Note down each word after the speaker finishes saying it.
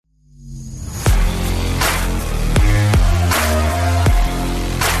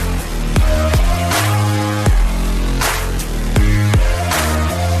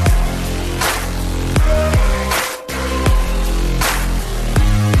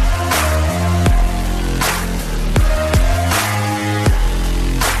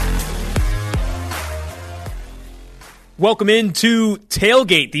Welcome into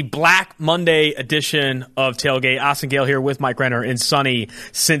Tailgate, the Black Monday edition of Tailgate. Austin Gale here with Mike Renner in sunny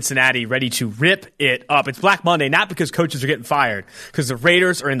Cincinnati, ready to rip it up. It's Black Monday, not because coaches are getting fired, because the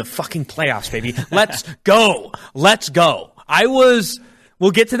Raiders are in the fucking playoffs, baby. Let's go. Let's go. We'll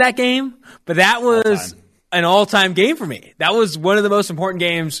get to that game, but that was an all-time game for me. That was one of the most important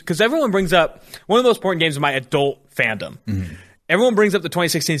games, because everyone brings up one of the most important games of my adult fandom. Mm-hmm. Everyone brings up the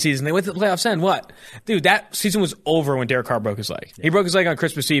 2016 season. They went to the playoffs then. What? Dude, that season was over when Derek Carr broke his leg. Yeah. He broke his leg on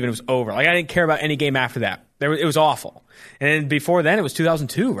Christmas Eve, and it was over. Like, I didn't care about any game after that. It was awful. And then before then, it was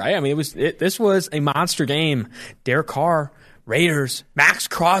 2002, right? I mean, this was a monster game. Derek Carr, Raiders, Max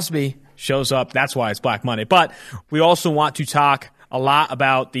Crosby shows up. That's why it's Black Monday. But we also want to talk a lot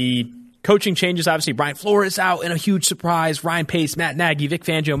about the coaching changes. Obviously, Brian Flores out in a huge surprise. Ryan Pace, Matt Nagy, Vic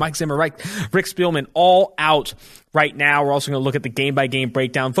Fangio, Mike Zimmer, Rick Spielman, all out right now. We're also going to look at the game-by-game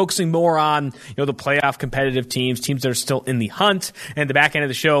breakdown, focusing more on the playoff competitive teams that are still in the hunt. And the back end of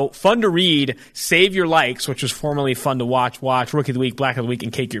the show, fun to read, Save Your Likes, which was formerly fun to watch, Rookie of the Week, Black of the Week,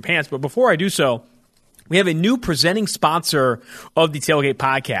 and Cake Your Pants. But before I do so, we have a new presenting sponsor of the Tailgate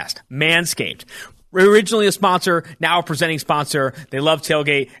podcast, Manscaped. Originally a sponsor, now a presenting sponsor. They love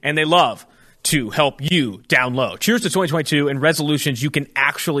Tailgate, and they love to help you down low. Cheers to 2022 and resolutions you can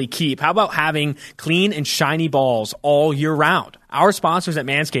actually keep. How about having clean and shiny balls all year round? Our sponsors at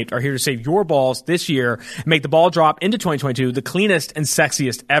Manscaped are here to save your balls this year and make the ball drop into 2022 the cleanest and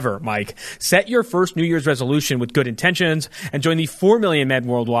sexiest ever, Mike. Set your first New Year's resolution with good intentions and join the 4 million men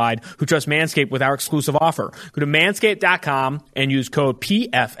worldwide who trust Manscaped with our exclusive offer. Go to manscaped.com and use code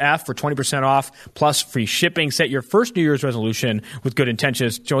PFF for 20% off plus free shipping. Set your first New Year's resolution with good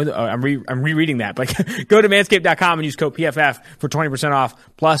intentions. I'm rereading that, but go to manscaped.com and use code PFF for 20% off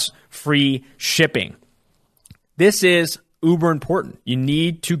plus free shipping. This is uber important. You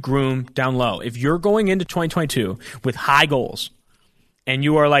need to groom down low. If you're going into 2022 with high goals and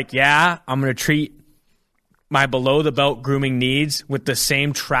you are like, yeah, I'm going to treat my below the belt grooming needs with the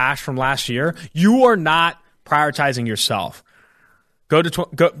same trash from last year, you are not prioritizing yourself. Get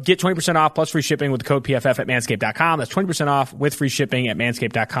 20% off plus free shipping with the code PFF at manscaped.com. That's 20% off with free shipping at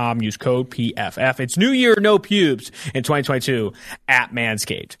manscaped.com. Use code PFF. It's New Year, no pubes in 2022 at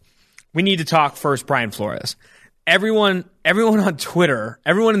Manscaped. We need to talk first Brian Flores. Everyone on Twitter,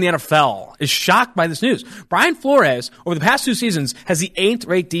 everyone in the NFL is shocked by this news. Brian Flores, over the past 2 seasons, has the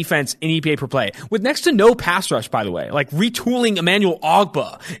 8th-ranked defense in EPA per play, with next to no pass rush, by the way, like retooling Emmanuel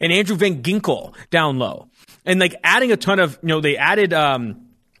Ogbah and Andrew Van Ginkel down low. And like adding a ton of, they added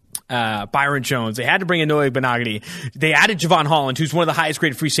Byron Jones. They had to bring in Noah Benogany. They added Javon Holland, who's one of the highest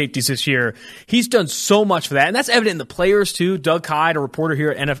graded free safeties this year. He's done so much for that. And that's evident in the players, too. Doug Hyde, a reporter here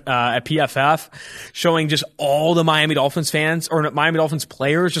at PFF, showing just all the Miami Dolphins fans, or Miami Dolphins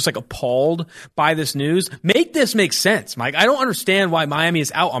players, just like appalled by this news. Make this make sense, Mike. I don't understand why Miami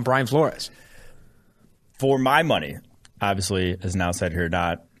is out on Brian Flores. For my money, obviously, as an outsider here,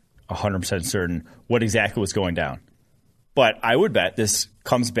 not 100% certain what exactly was going down. But I would bet this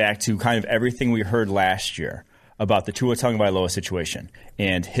comes back to kind of everything we heard last year about the Tua Tagovailoa situation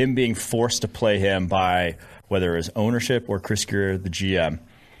and him being forced to play him by whether it was ownership or Chris Grier, the GM,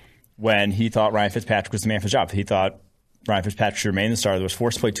 when he thought Ryan Fitzpatrick was the man for the job. He thought Ryan Fitzpatrick should remain the starter. There was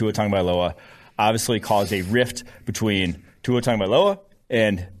forced to play Tua Tagovailoa, obviously caused a rift between Tua Tagovailoa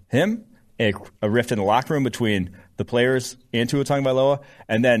and him, a rift in the locker room between the players and Tua Tagovailoa,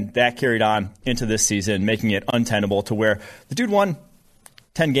 and then that carried on into this season, making it untenable to where the dude won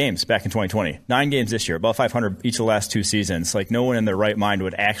 10 games back in 2020, 9 games this year, above 500 each of the last 2 seasons. Like, no one in their right mind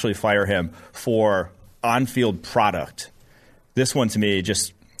would actually fire him for on-field product. This one, to me,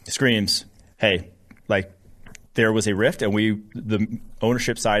 just screams, hey, like, there was a rift, and the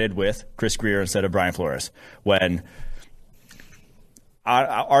ownership sided with Chris Grier instead of Brian Flores, when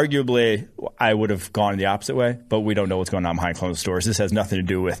arguably, I would have gone the opposite way, but we don't know what's going on behind closed doors. This has nothing to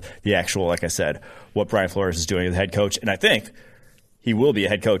do with the actual, like I said, what Brian Flores is doing as head coach. And I think he will be a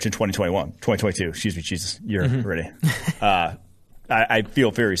head coach in 2022. Excuse me, Jesus, you're ready. I feel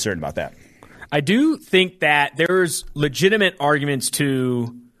very certain about that. I do think that there's legitimate arguments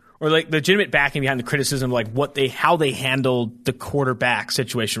to, or like legitimate backing behind the criticism, like how they handled the quarterback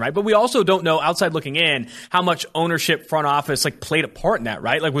situation, right? But we also don't know, outside looking in, how much ownership, front office, like played a part in that,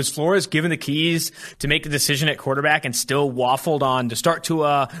 right? Like, was Flores given the keys to make the decision at quarterback and still waffled on to start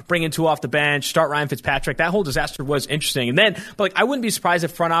Tua, bring in Tua off the bench, start Ryan Fitzpatrick? That whole disaster was interesting. And then, but like, I wouldn't be surprised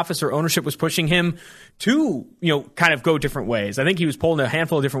if front office or ownership was pushing him to, kind of go different ways. I think he was pulled in a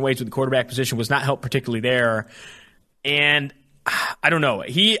handful of different ways with the quarterback position, was not helped particularly there. And I don't know. I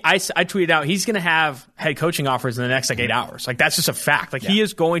tweeted out he's going to have head coaching offers in the next 8 hours. Like, that's just a fact. Like, he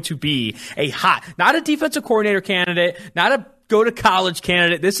is going to be not a defensive coordinator candidate, not a go to college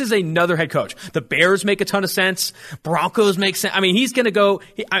candidate. This is another head coach. The Bears make a ton of sense. Broncos make sense. I mean, he's going to go.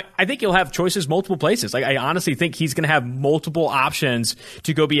 I think he'll have choices multiple places. Like, I honestly think he's going to have multiple options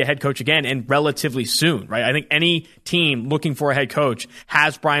to go be a head coach again, and relatively soon, right? I think any team looking for a head coach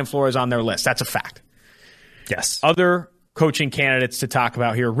has Brian Flores on their list. That's a fact. Yes. Other coaching candidates to talk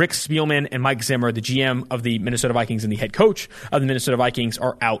about here: Rick Spielman and Mike Zimmer, the GM of the Minnesota Vikings and the head coach of the Minnesota Vikings,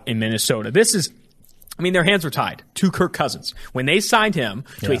 are out in Minnesota. Their hands were tied to Kirk Cousins. When they signed him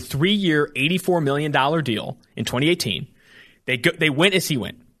to a 3-year, $84 million deal in 2018, they went as he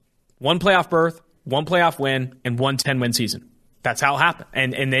went. 1 playoff berth, 1 playoff win, and 1 10-win season. That's how it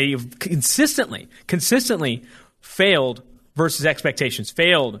happened. And they've consistently failed versus expectations,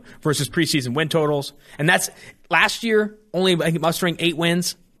 failed versus preseason win totals. And that's last year only mustering 8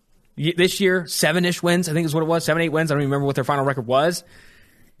 wins. This year, 7-ish wins, I think is what it was, 7, 8 wins. I don't even remember what their final record was.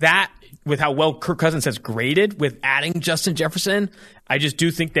 That, with how well Kirk Cousins has graded with adding Justin Jefferson, I just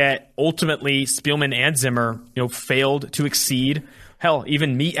do think that ultimately Spielman and Zimmer, failed to exceed, hell,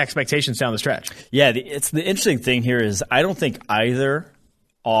 even meet expectations down the stretch. Yeah, the interesting thing here is I don't think either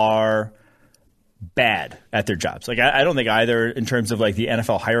are bad at their jobs. Like, I don't think either, in terms of like the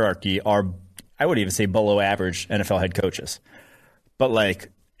NFL hierarchy, are, I would even say, below average NFL head coaches. But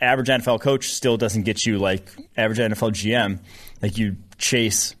like, average NFL coach still doesn't get you like average NFL GM. Like, you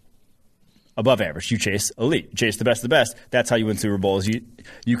chase above average, you chase elite, you chase the best of the best. That's how you win Super Bowls.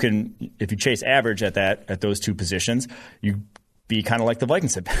 You can, if you chase average at those two positions, you be kind of like the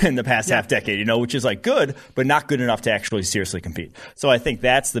Vikings have in the past half decade, which is like good, but not good enough to actually seriously compete. So I think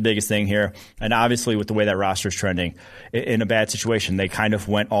that's the biggest thing here. And obviously, with the way that roster is trending, in a bad situation, they kind of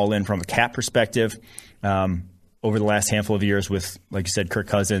went all in from a cap perspective over the last handful of years with, like you said, Kirk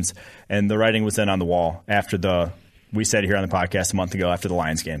Cousins. And the writing was then on the wall after we said here on the podcast a month ago, after the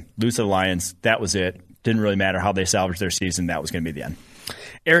Lions game. Lose to the Lions, that was it. Didn't really matter how they salvaged their season. That was going to be the end.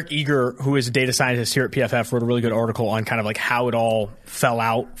 Eric Eager, who is a data scientist here at PFF, wrote a really good article on kind of like how it all fell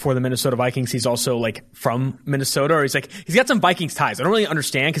out for the Minnesota Vikings. He's also like from Minnesota, or he's got some Vikings ties. I don't really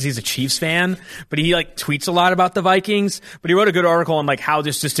understand because he's a Chiefs fan, but he like tweets a lot about the Vikings. But he wrote a good article on like how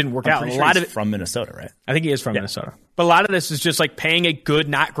this just didn't work out. A lot of it from Minnesota, right? I think he is from Minnesota. But a lot of this is just like paying a good,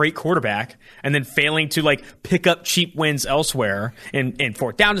 not great quarterback and then failing to like pick up cheap wins elsewhere in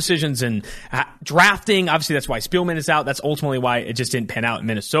fourth down decisions and drafting. Obviously, that's why Spielman is out. That's ultimately why it just didn't pan out in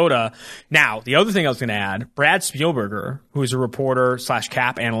Minnesota. Now, the other thing I was going to add, Brad Spielberger, who is a reporter /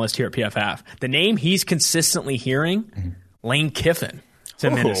 cap analyst here at PFF, the name he's consistently hearing, Lane Kiffin to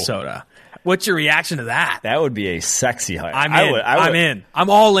Minnesota. What's your reaction to that? That would be a sexy hire. I'm in. I'm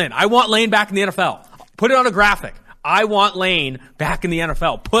all in. I want Lane back in the NFL. Put it on a graphic. I want Lane back in the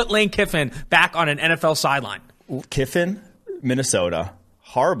NFL. Put Lane Kiffin back on an NFL sideline. Kiffin, Minnesota,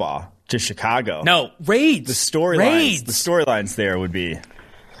 Harbaugh to Chicago. No, Raids. The storylines there would be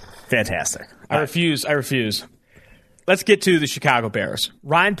fantastic. I refuse. Let's get to the Chicago Bears.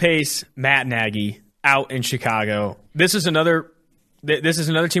 Ryan Pace, Matt Nagy out in Chicago. This is another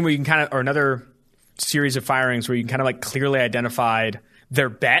team where you can kind of, or another series of firings where you can kind of like clearly identified their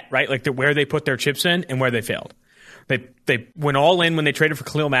bet, right? Like where they put their chips in and where they failed. They went all in when they traded for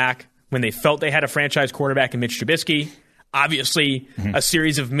Khalil Mack, when they felt they had a franchise quarterback in Mitch Trubisky. Obviously, a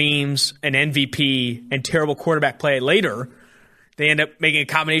series of memes, an MVP, and terrible quarterback play later. They end up making a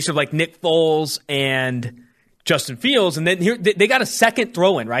combination of like Nick Foles and Justin Fields, and then here they got a second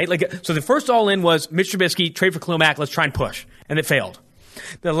throw-in, right? Like, so the first all-in was Mitch Trubisky, trade for Khalil Mack, let's try and push, and it failed.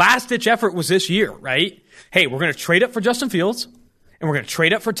 The last-ditch effort was this year, right? Hey, we're going to trade up for Justin Fields, and we're going to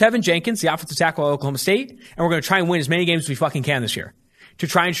trade up for Tevin Jenkins, the offensive tackle at Oklahoma State, and we're going to try and win as many games as we fucking can this year to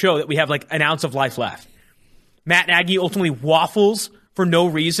try and show that we have like an ounce of life left. Matt Nagy ultimately waffles for no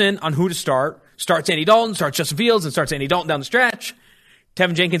reason on who to start. Starts Andy Dalton, starts Justin Fields, and starts Andy Dalton down the stretch.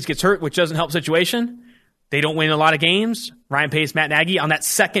 Tevin Jenkins gets hurt, which doesn't help the situation. They don't win a lot of games. Ryan Pace, Matt Nagy on that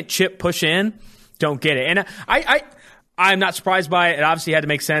second chip push in, don't get it. And I'm not surprised by it. It obviously had to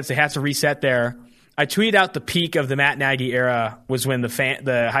make sense. They had to reset there. I tweeted out the peak of the Matt Nagy era was when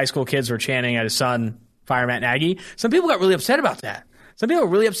the high school kids were chanting at his son, fire Matt Nagy. Some people got really upset about that.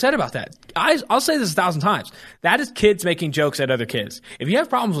 I'll say this 1,000 times. That is kids making jokes at other kids. If you have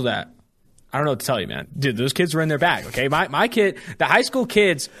problems with that, I don't know what to tell you, man. Dude, those kids are in their bag, okay? My kid, the high school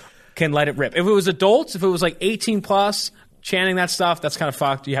kids can let it rip. If it was adults, if it was like 18 plus, chanting that stuff, that's kind of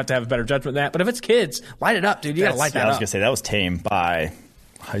fucked. You have to have a better judgment than that. But if it's kids, light it up, dude. You got to light that up. I was going to say, that was tame by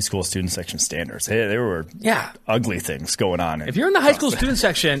high school student section standards. There were Yeah. ugly things going on. If you're in the high school student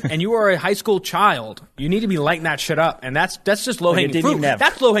section and you are a high school child, you need to be lighting that shit up. And that's just low hanging fruit.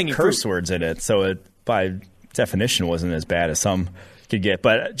 That's low hanging fruit. Curse words in it, so it by definition wasn't as bad as some could get.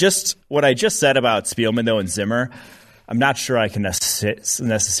 But just what I just said about Spielman though and Zimmer, I'm not sure I can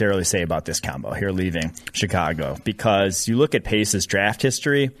necessarily say about this combo here leaving Chicago, because you look at Pace's draft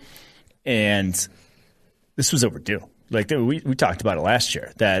history, and this was overdue. Like we talked about it last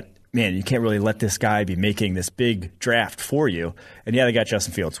year, that, man, you can't really let this guy be making this big draft for you. And yeah, they got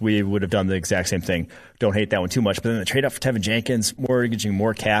Justin Fields. We would have done the exact same thing. Don't hate that one too much. But then the trade up for Tevin Jenkins, mortgaging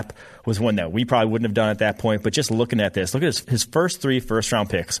more cap, was one that we probably wouldn't have done at that point. But just looking at this, look at his first 3 first-round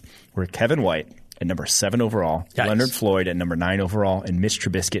picks were Kevin White at number 7 overall, Yikes. Leonard Floyd at number 9 overall, and Mitch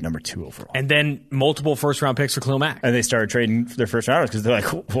Trubisky at number 2 overall. And then multiple first-round picks for Khalil Mack. And they started trading their first-rounders because they're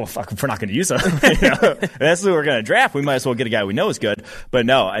like, well, fuck, if we're not going to use them. That's who we're going to draft. We might as well get a guy we know is good. But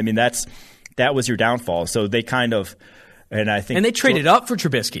no, I mean, that was your downfall. So they kind of – and I think – And they traded up for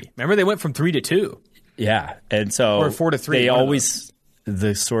Trubisky. Remember, they went from 3 to 2. Yeah. And so – or 4 to 3. They always –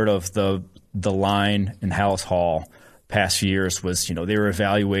 the sort of the line in Hallis Hall past few years was, they were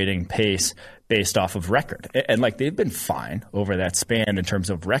evaluating Pace – based off of record. And like they've been fine over that span in terms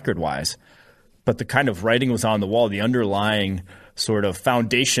of record-wise, but the kind of writing was on the wall, the underlying sort of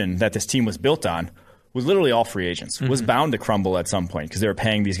foundation that this team was built on was literally all free agents. Mm-hmm. Was bound to crumble at some point because they were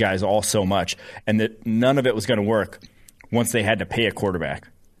paying these guys all so much, and that none of it was going to work once they had to pay a quarterback.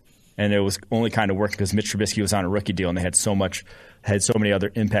 And it was only kind of working because Mitch Trubisky was on a rookie deal and they had so many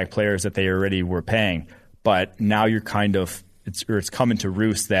other impact players that they already were paying. But now you're kind of it's coming to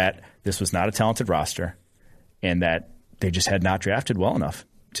roost that this was not a talented roster and that they just had not drafted well enough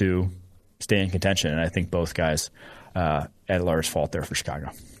to stay in contention. And I think both guys at large fault there for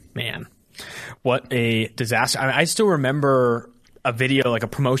Chicago. Man, what a disaster. I still remember a video, like a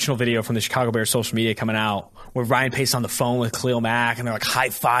promotional video from the Chicago Bears social media coming out where Ryan Pace on the phone with Khalil Mack and they're like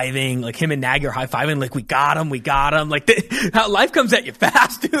high-fiving, like him and Nagy are high-fiving, like we got him. Like how life comes at you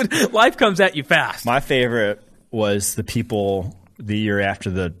fast, dude. Life comes at you fast. My favorite was the people the year after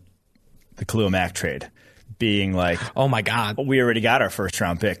the Khalil Mack trade being like, oh my God, we already got our first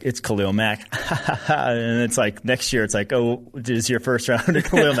round pick. It's Khalil Mack. And it's like next year, it's like, oh, is your first rounder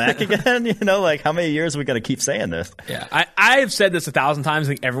Khalil Mack again? Like how many years are we got to keep saying this? Yeah, I have said this 1,000 times. I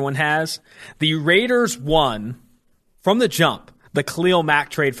think everyone has. The Raiders won from the jump the Khalil Mack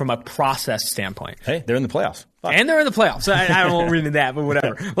trade from a process standpoint. Hey, they're in the playoffs. Fuck. And they're in the playoffs. I don't really that, but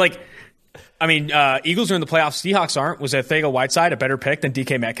whatever. Eagles are in the playoffs. Seahawks aren't. Was Arcega-Whiteside a better pick than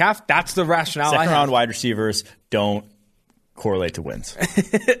DK Metcalf? That's the rationale. Second-round wide receivers don't correlate to wins.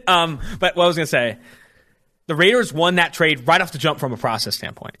 But what I was going to say, the Raiders won that trade right off the jump from a process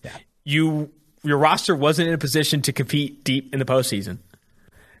standpoint. Yeah. Your roster wasn't in a position to compete deep in the postseason.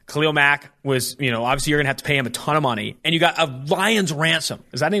 Khalil Mack was, obviously you're going to have to pay him a ton of money. And you got a lion's ransom.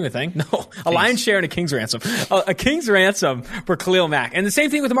 Is that even a thing? No. A lion's share and a king's ransom. A king's ransom for Khalil Mack. And the same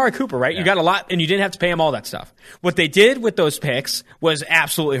thing with Amari Cooper, right? Yeah. You got a lot, and you didn't have to pay him all that stuff. What they did with those picks was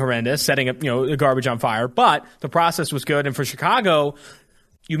absolutely horrendous, setting up, the garbage on fire. But the process was good. And for Chicago,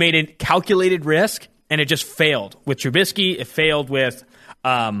 you made a calculated risk, and it just failed. With Trubisky, it failed with,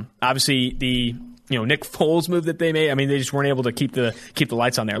 obviously, the Nick Foles move that they made. I mean, they just weren't able to keep the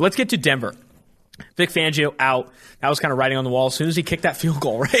lights on there. Let's get to Denver. Vic Fangio out. That was kind of writing on the wall as soon as he kicked that field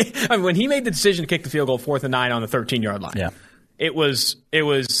goal, right? I mean, when he made the decision to kick the field goal, 4th and 9 on the 13-yard line. Yeah. It was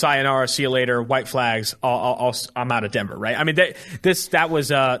sayonara, see you later, white flags. I'm out of Denver, right? I mean, that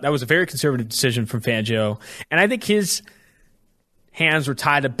was a very conservative decision from Fangio, and I think his hands were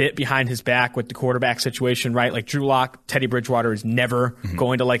tied a bit behind his back with the quarterback situation, right? Like Drew Lock, Teddy Bridgewater is never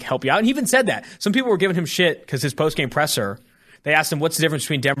going to help you out. And he even said that. Some people were giving him shit because his post-game presser, they asked him, what's the difference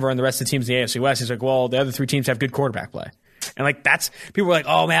between Denver and the rest of the teams in the AFC West? He's like, well, the other 3 teams have good quarterback play. And people were like,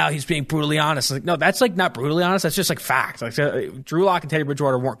 oh, man, he's being brutally honest. Like, no, that's not brutally honest. That's just fact. Drew Lock and Teddy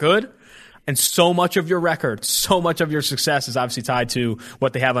Bridgewater weren't good. And so much of your record, so much of your success is obviously tied to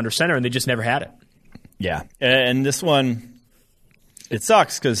what they have under center, and they just never had it. Yeah. And this one, it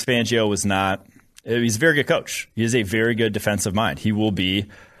sucks because Fangio he's a very good coach. He is a very good defensive mind. He will be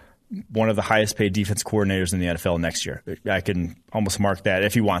one of the highest paid defense coordinators in the NFL next year. I can almost mark that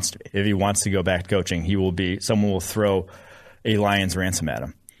if he wants to be. If he wants to go back to coaching, someone will throw a lion's ransom at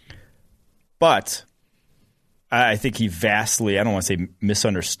him. But I think he vastly, I don't want to say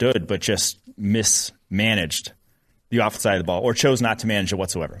misunderstood, but just mismanaged the offensive side of the ball, or chose not to manage it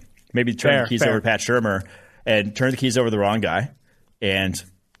whatsoever. Maybe turn the keys over to Pat Shurmur and turn the keys over to the wrong guy and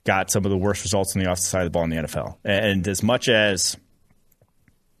got some of the worst results on the offensive side of the ball in the NFL. And as much as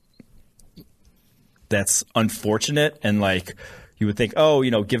that's unfortunate and you would think,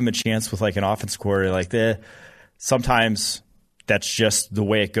 give him a chance with like an offensive coordinator like that. Sometimes that's just the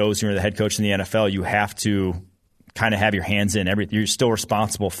way it goes. You're the head coach in the NFL. You have to kind of have your hands in everything. You're still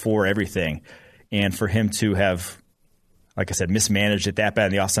responsible for everything. And for him to have, like I said, mismanaged it that bad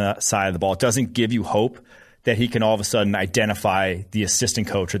on the offensive side of the ball, it doesn't give you hope that he can all of a sudden identify the assistant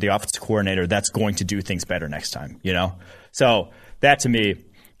coach or the offensive coordinator that's going to do things better next time, So that to me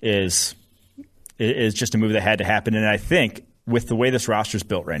is just a move that had to happen. And I think with the way this roster is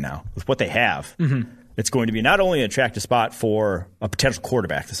built right now, with what they have, it's going to be not only an attractive spot for a potential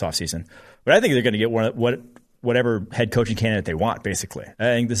quarterback this offseason, but I think they're going to get whatever head coaching candidate they want, basically. I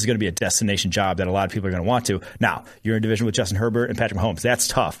think this is going to be a destination job that a lot of people are going to want to. Now, you're in a division with Justin Herbert and Patrick Mahomes. That's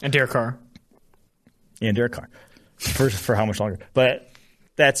tough. And Derek Carr. For how much longer? But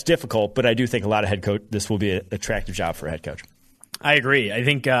that's difficult, but I do think a lot of this will be an attractive job for a head coach. I agree. I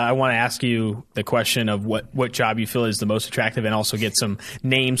think I want to ask you the question of what job you feel is the most attractive and also get some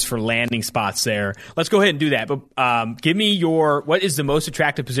names for landing spots there. Let's go ahead and do that. But give me what is the most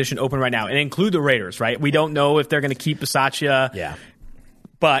attractive position open right now? And include the Raiders, right? We don't know if they're going to keep Bisaccia. Yeah.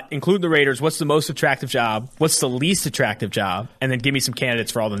 But include the Raiders. What's the most attractive job? What's the least attractive job? And then give me some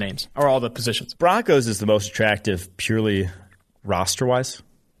candidates for all the names or all the positions. Broncos is the most attractive purely roster-wise.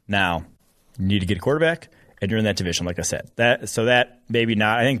 Now, you need to get a quarterback. And you're in that division, like I said. That maybe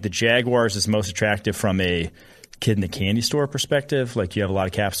not. I think the Jaguars is most attractive from a kid in the candy store perspective. Like you have a lot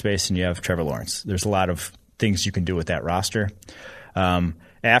of cap space and you have Trevor Lawrence. There's a lot of things you can do with that roster.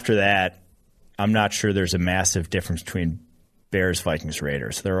 After that, I'm not sure there's a massive difference between Bears, Vikings,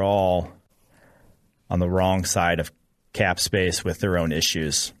 Raiders. They're all on the wrong side of cap space with their own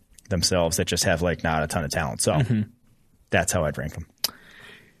issues themselves that just have like not a ton of talent. So that's how I'd rank them.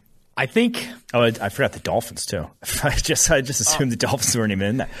 I think. Oh, I forgot the Dolphins too. I just assumed the Dolphins weren't even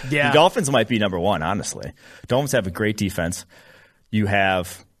in that. Yeah. The Dolphins might be number one, honestly. Dolphins have a great defense. You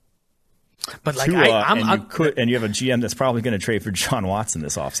have, but like Tua, and you have a GM that's probably going to trade for Deshaun Watson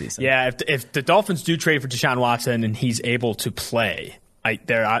this offseason. Yeah, if the Dolphins do trade for Deshaun Watson and he's able to play,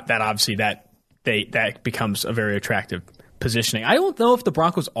 that becomes a very attractive positioning. I don't know if the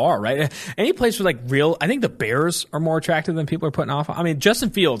Broncos are, right? Any place with I think the Bears are more attractive than people are putting off. I mean,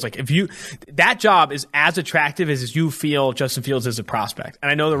 Justin Fields, that job is as attractive as you feel Justin Fields is a prospect. And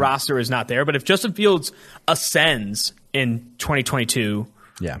I know the roster is not there, but if Justin Fields ascends in 2022,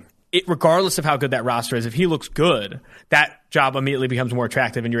 regardless of how good that roster is, if he looks good, that job immediately becomes more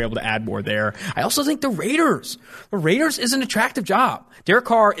attractive and you're able to add more there. I also think the Raiders is an attractive job. Derek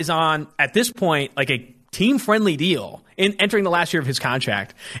Carr is on, at this point, like a team-friendly deal in entering the last year of his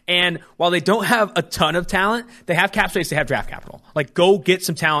contract. And while they don't have a ton of talent, they have cap space, they have draft capital. Go get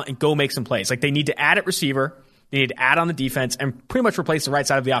some talent and go make some plays. They need to add at receiver, they need to add on the defense and pretty much replace the right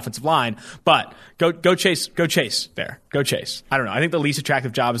side of the offensive line. But go chase there. Go chase. I don't know. I think the least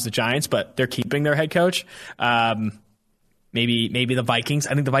attractive job is the Giants, but they're keeping their head coach. Maybe the Vikings.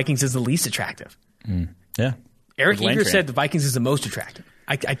 I think the Vikings is the least attractive. Yeah. Eric Eager said the Vikings is the most attractive.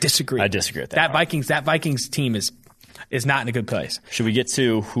 I disagree. I disagree with that. That Vikings team is not in a good place. Should we get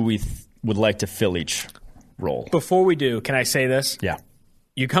to who we would like to fill each role? Before we do, can I say this? Yeah.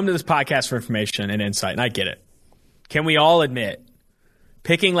 You come to this podcast for information and insight, and I get it. Can we all admit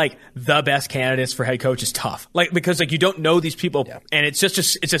picking the best candidates for head coach is tough? Because you don't know these people, and it's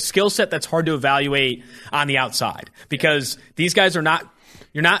it's a skill set that's hard to evaluate on the outside because these guys are not.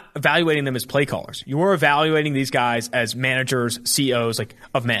 You're not evaluating them as play callers. You are evaluating these guys as managers, CEOs,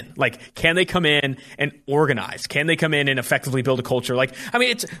 of men. Can they come in and organize? Can they come in and effectively build a culture?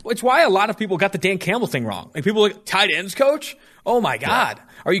 It's why a lot of people got the Dan Campbell thing wrong. People tight ends coach? Oh my God. Yeah.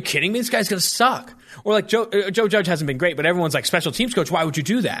 Are you kidding me? This guy's going to suck. Or Joe Judge hasn't been great, but everyone's special teams coach. Why would you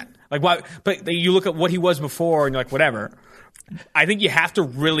do that? Why? But you look at what he was before and you're whatever. I think you have to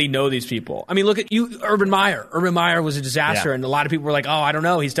really know these people. I mean, look at Urban Meyer. Urban Meyer was a disaster, and a lot of people were like, oh, I don't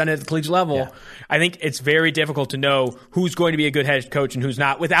know. He's done it at the collegiate level. Yeah. I think it's very difficult to know who's going to be a good head coach and who's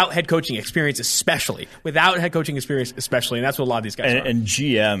not without head coaching experience, especially. And that's what a lot of these guys are. And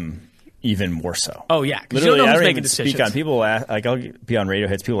GM even more so. Oh, yeah. Literally, you don't know who's making even decisions. Speak on people. I'll be on radio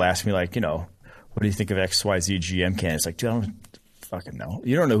hits. People ask me, what do you think of XYZ GM candidates? Dude, I don't fucking know.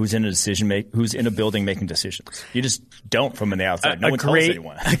 You don't know who's in who's in a building making decisions. You just don't from the outside. No one tells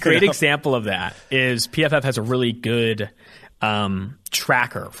anyone. A great example of that is PFF has a really good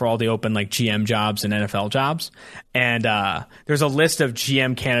tracker for all the open GM jobs and NFL jobs, and there's a list of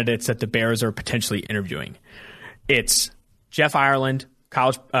GM candidates that the Bears are potentially interviewing. It's Jeff Ireland,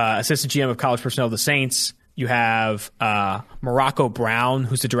 assistant GM of college personnel of the Saints. You have Morocco Brown,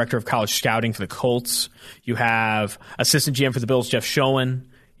 who's the director of college scouting for the Colts. You have assistant GM for the Bills, Jeff Schoen.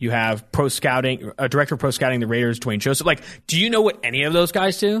 You have director of pro scouting, the Raiders, Dwayne Joseph. Like, do you know what any of those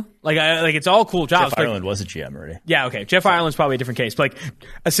guys do? Like, it's all cool jobs. Jeff Ireland was a GM already. Yeah, okay. Jeff Ireland's probably a different case. But like,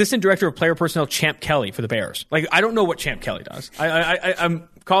 assistant director of player personnel, Champ Kelly for the Bears. Like, I don't know what Champ Kelly does. I'm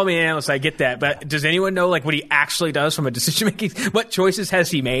calling me an analyst. I get that, but does anyone know like what he actually does from a decision making? What choices has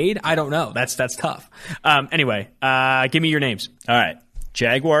he made? I don't know. That's tough. Anyway, give me your names. All right,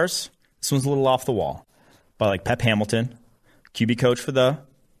 Jaguars. This one's a little off the wall, but like Pep Hamilton, QB coach for the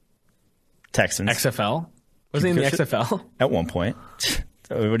Texans. XFL? Was he in the XFL? At one point.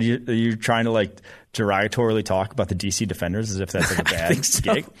 What are you trying to like derogatorily talk about the DC Defenders as if that's like a bad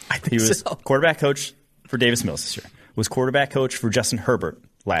gig? I think he was so. Quarterback coach for Davis Mills this year. Was quarterback coach for Justin Herbert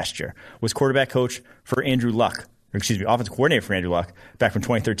last year. Was quarterback coach for Andrew Luck. Offensive coordinator for Andrew Luck back from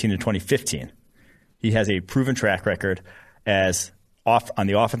 2013 to 2015. He has a proven track record as on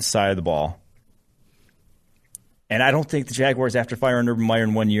the offensive side of the ball. And I don't think the Jaguars, after firing Urban Meyer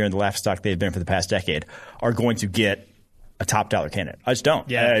in 1 year and the laughstock they've been for the past decade, are going to get a top dollar candidate. I just don't.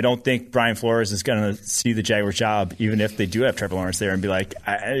 Yeah. I don't think Brian Flores is going to see the Jaguars job, even if they do have Trevor Lawrence there, and be like,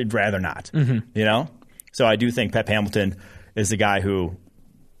 I'd rather not. You know? So I do think Pep Hamilton is the guy who,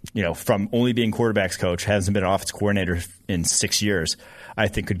 you know, from only being quarterback's coach, hasn't been an offensive coordinator in 6 years, I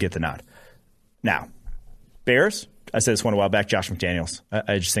think could get the nod. Now, Bears, I said this one a while back, Josh McDaniels.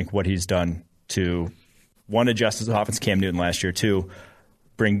 I just think what he's done to, one, adjust his offense, Cam Newton last year, two,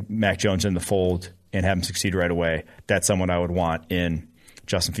 bring Mac Jones in the fold and have him succeed right away. That's someone I would want in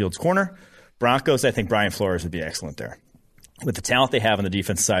Justin Fields' corner. Broncos, I think Brian Flores would be excellent there. With the talent they have on the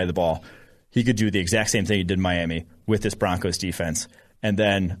defense side of the ball, he could do the exact same thing he did in Miami with this Broncos defense. And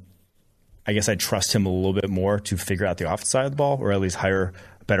then I guess I'd trust him a little bit more to figure out the offensive side of the ball, or at least hire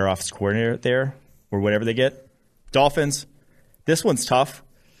a better offensive coordinator there, or whatever they get. Dolphins, this one's tough.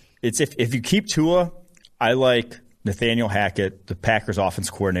 It's if you keep Tua, I like Nathaniel Hackett, the Packers offense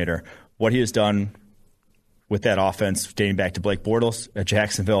coordinator, what he has done with that offense dating back to Blake Bortles at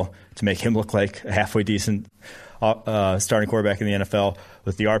Jacksonville to make him look like a halfway decent starting quarterback in the NFL.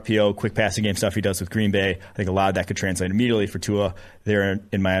 With the RPO, quick passing game stuff he does with Green Bay, I think a lot of that could translate immediately for Tua there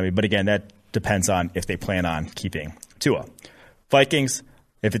in Miami. But again, that depends on if they plan on keeping Tua. Vikings,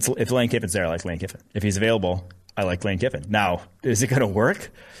 if Lane Kiffin's there, I like Lane Kiffin. If he's available, I like Lane Kiffin. Now, is it going to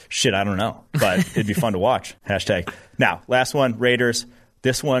work? Shit, I don't know. But it'd be fun to watch. Hashtag. Now, last one, Raiders.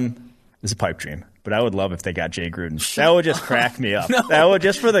 This one is a pipe dream. But I would love if they got Jay Gruden. That would just crack me up. No, that would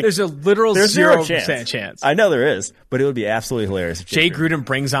just for the. There's a literal 0% chance. I know there is, but it would be absolutely hilarious if Jay Gruden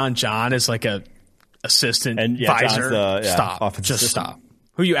brings on John as like a assistant advisor. Stop. Just stop.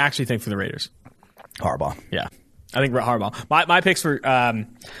 Who do you actually think for the Raiders? Harbaugh. Yeah. I think Harbaugh. My picks for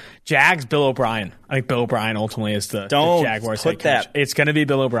Jags, Bill O'Brien. I think Bill O'Brien ultimately is the Jaguars head coach. It's going to be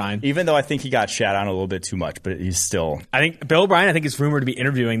Bill O'Brien. Even though I think he got shat on a little bit too much, but he's still. I think Bill O'Brien, is rumored to be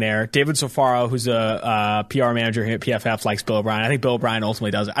interviewing there. David Sofaro, who's a PR manager here at PFF, likes Bill O'Brien. I think Bill O'Brien ultimately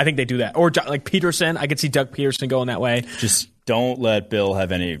does it. I think they do that. Or like Peterson. I could see Doug Peterson going that way. Just don't let Bill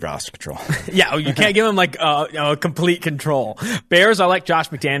have any roster control. Yeah, you can't give him like complete control. Bears, I like Josh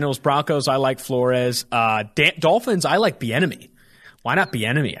McDaniels. Broncos, I like Flores. Dolphins, I like Bieniemy. Why not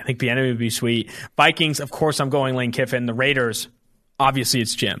Bieniemy? I think Bieniemy would be sweet. Vikings, of course, I'm going Lane Kiffin. The Raiders, obviously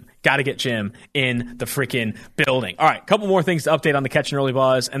it's Jim. Got to get Jim in the freaking building. All right, a couple more things to update on the Catch and Early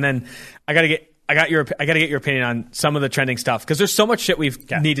Buzz, and then I got to get your opinion on some of the trending stuff because there's so much shit we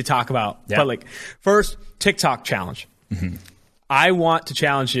need to talk about. Yeah. But like, first, TikTok challenge. Mm-hmm. I want to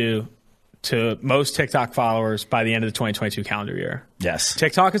challenge you to most TikTok followers by the end of the 2022 calendar year. Yes.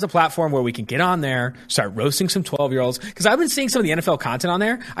 TikTok is a platform where we can get on there, start roasting some 12-year-olds. Because I've been seeing some of the NFL content on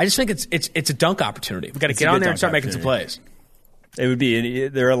there. I just think it's a dunk opportunity. We've got to get on there and start making some plays. It would be.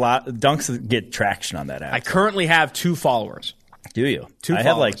 There are a lot. Dunks that get traction on that app. I currently have 2 followers. Do you? I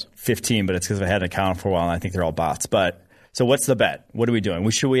have like 15, but it's because I had an account for a while, and I think they're all bots. But so what's the bet? What are we doing?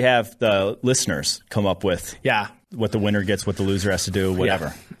 Should we have the listeners come up with what the winner gets, what the loser has to do, whatever?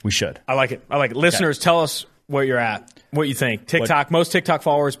 Yeah. We should. I like it. Listeners, tell us where you're at, what you think. TikTok, most TikTok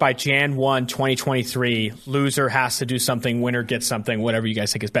followers by Jan 1, 2023. Loser has to do something, winner gets something, whatever you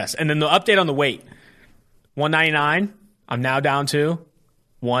guys think is best. And then the update on the weight. 199, I'm now down to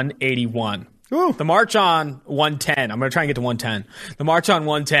 181. Ooh. The march on 110. I'm going to try and get to 110. The march on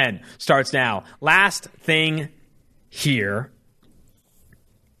 110 starts now. Last thing here.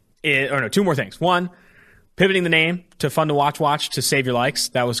 2 more things. One, Pivoting the name to Fun to Watch to save your likes.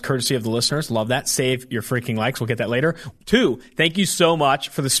 That was courtesy of the listeners. Love that. Save your freaking likes. We'll get that later. 2, thank you so much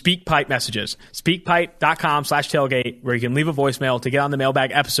for the SpeakPipe messages. SpeakPipe.com/tailgate, where you can leave a voicemail to get on the mailbag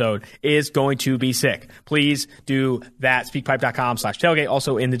episode, is going to be sick. Please do that. SpeakPipe.com/tailgate,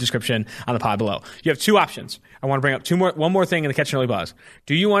 also in the description on the pod below. You have 2 options. I want to bring up one more thing in the Catch and Early Buzz.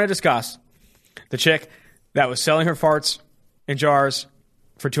 Do you want to discuss the chick that was selling her farts in jars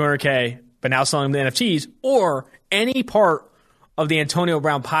for $200K, but now selling them to NFTs, or any part of the Antonio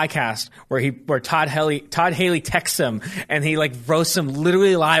Brown podcast where Todd Haley texts him and he like roasts him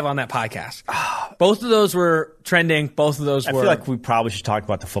literally live on that podcast? Both of those were trending. Both of those were. I feel like we probably should talk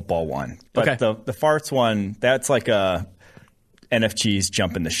about the football one, but okay. the farts one, that's like a NFTs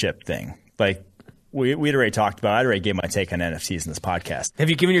jumping the ship thing. Like we'd already talked about. I'd already gave my take on NFTs in this podcast. Have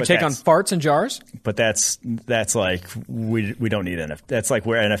you given your take on farts and jars? But that's like we don't need NFTs. That's like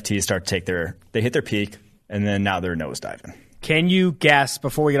where NFTs start to they hit their peak, and then now they're nosediving. Can you guess,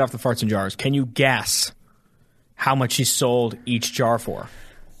 before we get off the farts and jars, can you guess how much she sold each jar for,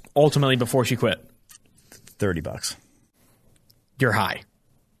 ultimately, before she quit? $30. You're high.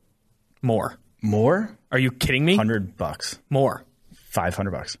 More. More? Are you kidding me? $100. More.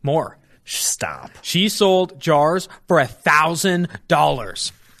 $500. More. Stop. She sold jars for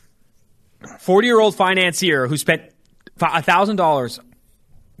 $1,000. 40-year-old financier who spent $1,000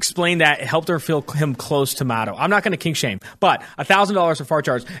 explained that it helped her feel him close to Motto. I'm not going to kink shame, but $1,000 for fart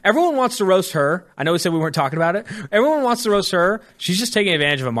jars. Everyone wants to roast her. I know we said we weren't talking about it. Everyone wants to roast her. She's just taking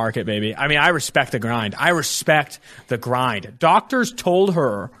advantage of a market, baby. I mean, I respect the grind. Doctors told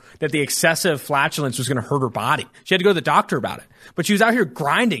her that the excessive flatulence was going to hurt her body. She had to go to the doctor about it. But she was out here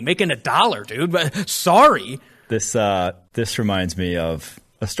grinding, making $1, dude. But sorry. This reminds me of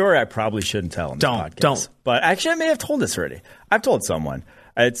a story I probably shouldn't tell in the podcast. Don't. But actually, I may have told this already. I've told someone.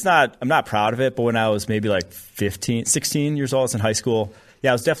 I'm not proud of it, but when I was maybe like 16 years old, I was in high school.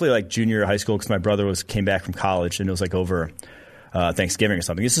 Yeah, I was definitely like junior year of high school because my brother came back from college, and it was like over Thanksgiving or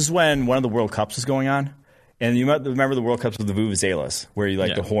something. This is when one of the World Cups was going on. And you might remember the World Cups with the vuvuzelas, where you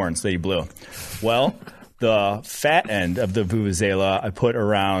the horns that you blew. Well, the fat end of the vuvuzela I put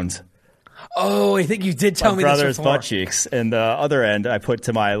around. Oh, I think you did tell me this before. My brother's butt cheeks, and the other end I put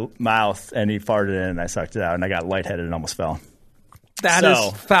to my mouth, and he farted in, and I sucked it out, and I got lightheaded and almost fell. That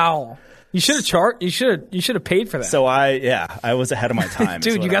is foul. You should have You should have paid for that. So I was ahead of my time.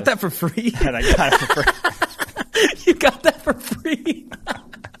 Dude, you got that for free. And I got it for free. You got that for free.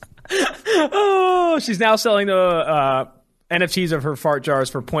 Oh, she's now selling the NFTs of her fart jars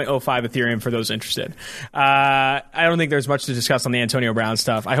for 0.05 Ethereum for those interested. I don't think there's much to discuss on the Antonio Brown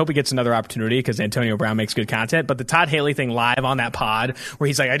stuff. I hope he gets another opportunity because Antonio Brown makes good content. But the Todd Haley thing live on that pod where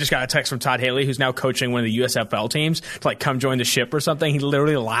he's like, I just got a text from Todd Haley, who's now coaching one of the USFL teams, to like come join the ship or something. He's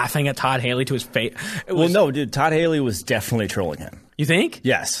literally laughing at Todd Haley to his face. Well, no, dude, Todd Haley was definitely trolling him. You think?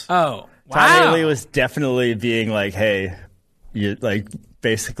 Yes. Oh, wow. Todd Haley was definitely being like, hey, you like...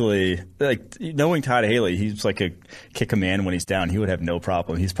 Basically, like knowing Todd Haley, he's like a kick a man when he's down. He would have no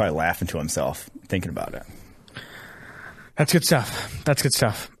problem. He's probably laughing to himself thinking about it. That's good stuff.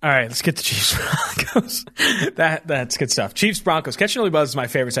 All right, let's get to Chiefs Broncos. That's good stuff. Chiefs Broncos. Catch and Early Buzz is my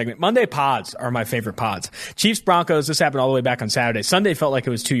favorite segment. Monday pods are my favorite pods. Chiefs Broncos. This happened all the way back on Saturday. Sunday felt like it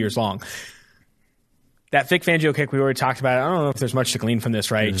was 2 years long. That Vic Fangio kick, we already talked about it. I don't know if there's much to glean from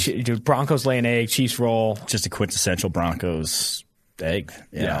this, right? Broncos lay an egg. Chiefs roll. Just a quintessential Broncos egg,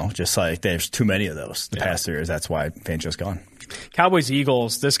 you know, just like there's too many of those the past 3 years. That's why Fangio's gone. Cowboys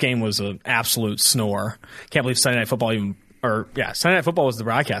Eagles. This game was an absolute snore. Can't believe Sunday Night Football Sunday Night Football was the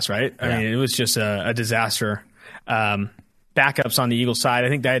broadcast, right? I mean, it was just a disaster. Backups on the Eagles side. I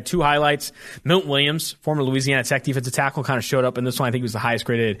think they had 2 highlights. Milton Williams, former Louisiana Tech defensive tackle, kind of showed up in this one. I think he was the highest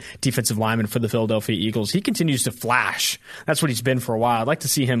graded defensive lineman for the Philadelphia Eagles. He continues to flash. That's what he's been for a while. I'd like to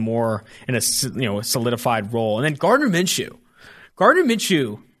see him more in a solidified role. And then Gardner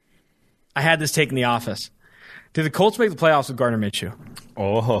Minshew, I had this take in the office. Do the Colts make the playoffs with Gardner Minshew?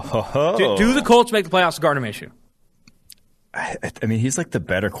 Do the Colts make the playoffs with Gardner Minshew? I mean, he's like the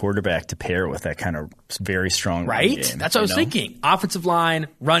better quarterback to pair with that kind of very strong right? run game, That's what I was thinking. Offensive line,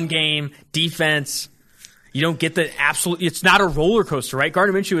 run game, defense. You don't get the absolute – it's not a roller coaster, right?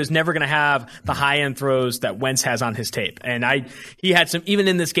 Gardner Minshew is never going to have the high-end throws that Wentz has on his tape. And he had some – even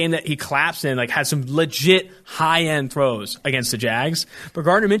in this game that he collapsed in, like had some legit high-end throws against the Jags. But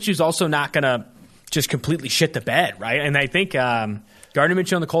Gardner Minshew is also not going to just completely shit the bed, right? And I think Gardner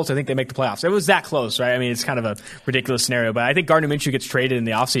Minshew and the Colts, I think they make the playoffs. It was that close, right? I mean, it's kind of a ridiculous scenario. But I think Gardner Minshew gets traded in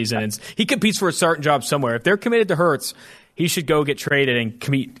the offseason. And he competes for a starting job somewhere. If they're committed to Hurts – he should go get traded and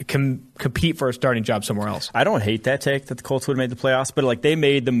compete for a starting job somewhere else. I don't hate that take that the Colts would have made the playoffs, but like they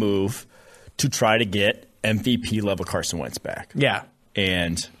made the move to try to get MVP level Carson Wentz back. Yeah.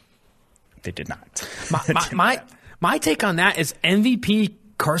 And they did not. My take on that is MVP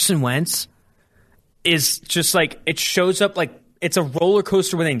Carson Wentz is just like, it shows up like it's a roller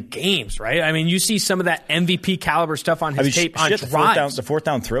coaster within games, right? I mean, you see some of that MVP caliber stuff on his tape on drives. The fourth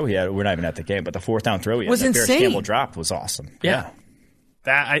down throw he had, we're not even at the game, but the fourth down throw he had, was insane. Ferris Campbell drop was awesome. Yeah.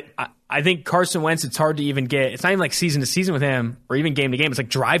 That I think Carson Wentz, it's hard to even get. It's not even like season to season with him or even game to game. It's like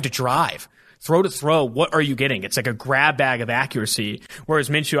drive to drive, throw to throw. What are you getting? It's like a grab bag of accuracy. Whereas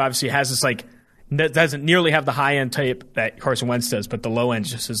Minshew obviously has this like doesn't nearly have the high end tape that Carson Wentz does, but the low end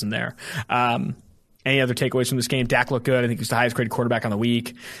just isn't there. Any other takeaways from this game? Dak looked good. I think he's the highest graded quarterback on the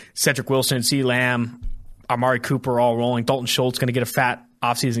week. Cedric Wilson, CeeDee Lamb, Amari Cooper all rolling. Dalton Schultz going to get a fat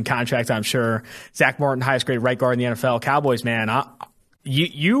offseason contract, I'm sure. Zach Martin, highest graded right guard in the NFL. Cowboys, man,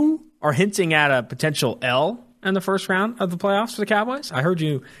 you are hinting at a potential L in the first round of the playoffs for the Cowboys. I heard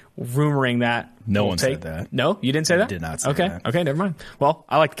you rumoring that. No one said that. No? You didn't say that? I did not say that. Okay, never mind. Well,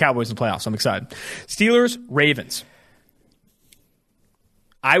 I like the Cowboys in the playoffs. I'm excited. Steelers, Ravens.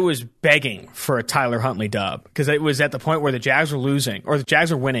 I was begging for a Tyler Huntley dub because it was at the point where the Jags were losing or the Jags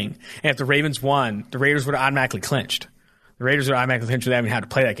were winning, and if the Ravens won, the Raiders would have automatically clinched. The Raiders would automatically clinch without having had to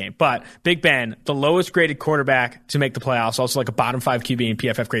play that game. But Big Ben, the lowest graded quarterback to make the playoffs, also like a bottom 5 QB in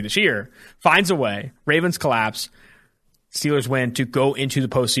PFF grade this year, finds a way. Ravens collapse. Steelers win to go into the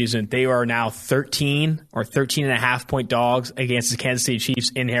postseason. They are now 13 or 13.5 point dogs against the Kansas City Chiefs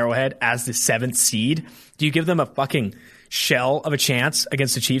in Arrowhead as the 7th seed. Do you give them a fucking shell of a chance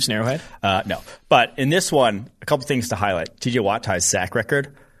against the Chiefs in Arrowhead? No. But in this one, a couple things to highlight. TJ Watt ties sack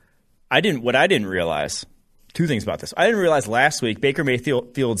record. What I didn't realize, two things about this. I didn't realize last week Baker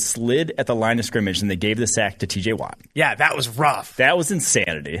Mayfield slid at the line of scrimmage and they gave the sack to TJ Watt. Yeah, that was rough. That was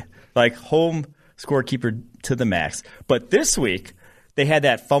insanity. Like home scorekeeper to the max. But this week, they had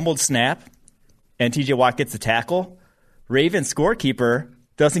that fumbled snap and TJ Watt gets the tackle. Ravens scorekeeper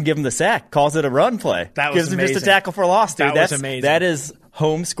doesn't give him the sack, calls it a run play. That was Gives amazing. him just a tackle for a loss, dude. That was amazing. That is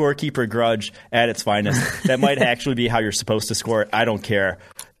home scorekeeper grudge at its finest. That might actually be how you're supposed to score it. I don't care.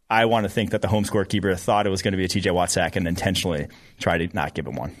 I want to think that the home scorekeeper thought it was going to be a TJ Watt sack and intentionally tried to not give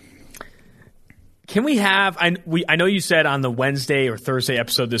him one. Can we have I know you said on the Wednesday or Thursday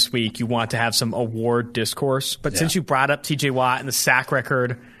episode this week you want to have some award discourse, but since you brought up TJ Watt and the sack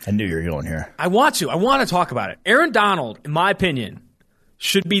record, I knew you were going here. I want to talk about it. Aaron Donald, in my opinion,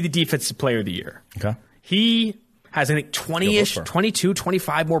 should be the defensive player of the year. Okay. He has, I think, 20-ish, 22,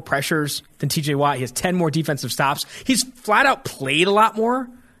 25 more pressures than TJ Watt. He has 10 more defensive stops. He's flat out played a lot more.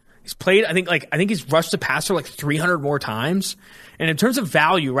 He's played, I think he's rushed the passer like 300 more times. And in terms of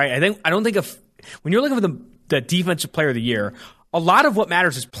value, right, I don't think when you're looking for the defensive player of the year, a lot of what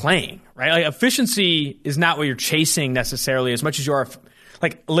matters is playing, right? Like efficiency is not what you're chasing necessarily as much as you are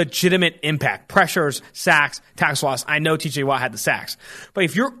like legitimate impact, pressures, sacks, tackles loss. I know TJ Watt had the sacks, but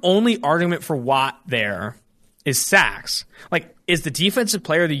if your only argument for Watt there is sacks, like is the defensive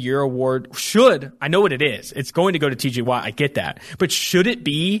player of the year award I know what it is. It's going to go to TJ Watt. I get that, but should it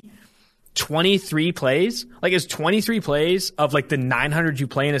be 23 plays? Like is 23 plays of like the 900 you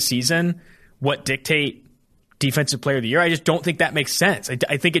play in a season what dictate defensive player of the year? I just don't think that makes sense.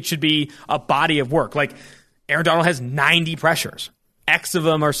 I think it should be a body of work. Like Aaron Donald has 90 pressures. X of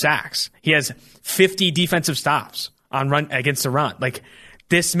them are sacks. He has 50 defensive stops on run against the run. Like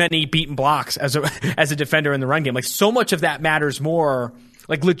this many beaten blocks as a defender in the run game. Like so much of that matters more,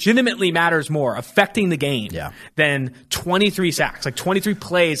 like legitimately matters more, affecting the game than 23 sacks, like 23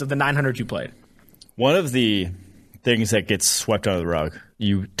 plays of the 900 you played. One of the things that gets swept under the rug,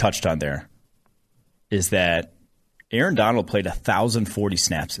 you touched on there, is that Aaron Donald played 1,040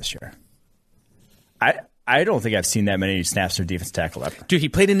 snaps this year. I don't think I've seen that many snaps for defensive tackle ever. Dude, he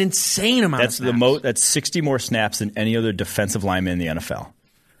played an insane amount of snaps. That's 60 more snaps than any other defensive lineman in the NFL.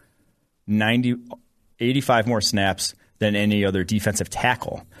 85 more snaps than any other defensive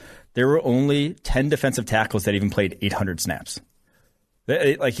tackle. There were only 10 defensive tackles that even played 800 snaps.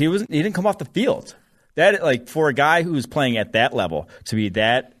 Like he didn't come off the field. That like for a guy who's playing at that level to be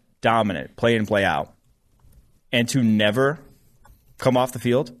that dominant, play in, play out, and to never come off the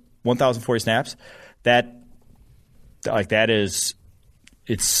field, 1,040 snaps. You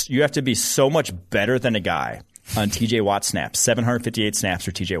have to be so much better than a guy on TJ Watt snaps, 758 snaps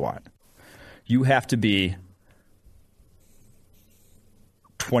for TJ Watt. You have to be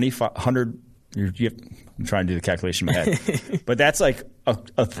 2,500. I'm trying to do the calculation in my head, but that's like a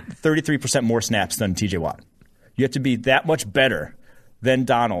 33% more snaps than TJ Watt. You have to be that much better than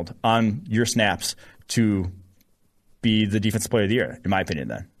Donald on your snaps to be the defensive player of the year, in my opinion.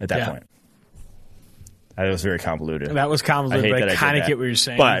 Then at that point. That was very convoluted. That was convoluted, but I kind of get what you're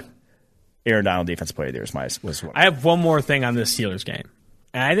saying. But Aaron Donald defensive player there was one. I have one more thing on this Steelers game.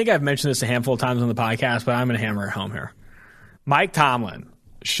 And I think I've mentioned this a handful of times on the podcast, but I'm going to hammer it home here. Mike Tomlin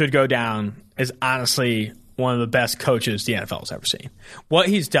should go down as honestly one of the best coaches the NFL has ever seen. What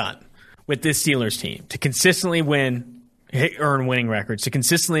he's done with this Steelers team to consistently earn winning records, to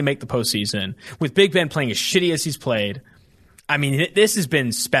consistently make the postseason, with Big Ben playing as shitty as he's played. I mean, this has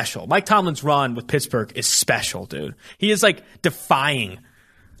been special. Mike Tomlin's run with Pittsburgh is special, dude. He is like defying.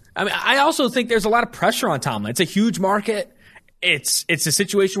 I mean, I also think there's a lot of pressure on Tomlin. It's a huge market. It's a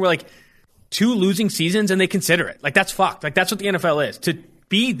situation where like 2 losing seasons and they consider it. Like that's fucked. Like that's what the NFL is. To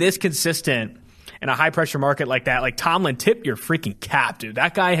be this consistent in a high pressure market like that, like Tomlin, tip your freaking cap, dude.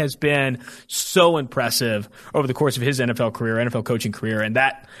 That guy has been so impressive over the course of his NFL career, NFL coaching career. And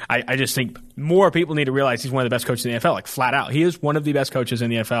that I just think more people need to realize he's one of the best coaches in the NFL, like flat out. He is one of the best coaches in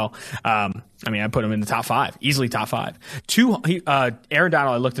the NFL. I mean, I put him in the top 5, easily top 5. Aaron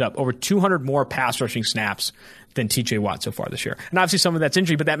Donald, I looked it up, over 200 more pass rushing snaps than TJ Watt so far this year. And obviously some of that's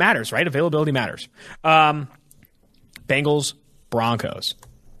injury, but that matters, right? Availability matters. Bengals, Broncos.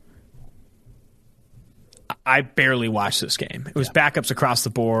 I barely watched this game. It was backups across the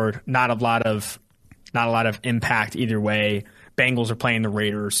board. Not a lot of impact either way. Bengals are playing the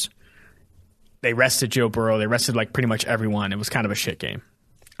Raiders. They rested Joe Burrow. They rested like pretty much everyone. It was kind of a shit game.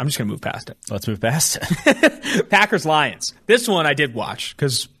 I'm just going to move past it. Let's move past it. Packers Lions. This one I did watch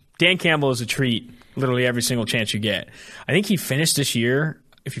because Dan Campbell is a treat literally every single chance you get. I think he finished this year,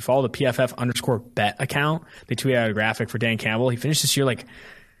 if you follow the PFF_bet account, they tweeted out a graphic for Dan Campbell. He finished this year like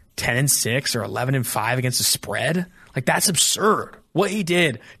 10-6 or 11-5 against the spread. Like that's absurd what he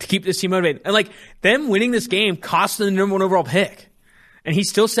did to keep this team motivated. And like them winning this game cost them the number 1 overall pick. And he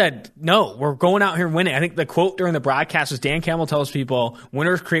still said, no, we're going out here and winning. I think the quote during the broadcast was Dan Campbell tells people,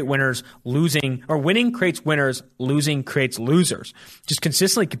 winners create winners, winning creates winners, losing creates losers. Just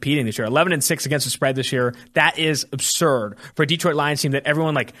consistently competing this year. 11-6 against the spread this year. That is absurd for a Detroit Lions team that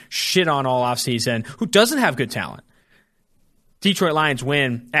everyone like shit on all offseason, who doesn't have good talent. Detroit Lions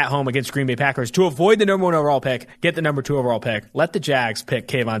win at home against Green Bay Packers to avoid the number 1 overall pick, get the number 2 overall pick, let the Jags pick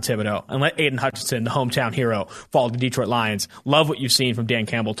Kayvon Thibodeau, and let Aiden Hutchinson, the hometown hero, fall to the Detroit Lions. Love what you've seen from Dan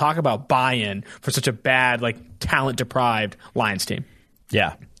Campbell. Talk about buy-in for such a bad, like talent-deprived Lions team.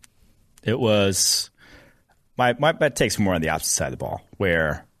 Yeah. It was my bet takes more on the opposite side of the ball,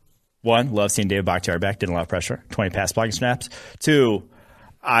 where 1, love seeing David Bakhtiari back, didn't allow pressure, 20 pass blocking snaps. 2,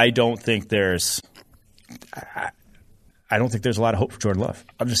 I don't think there's a lot of hope for Jordan Love.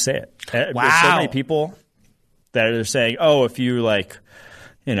 I'll just say it. Wow. There's so many people that are saying, oh, if you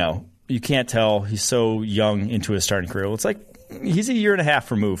you can't tell he's so young into his starting career. Well, it's like he's a year and a half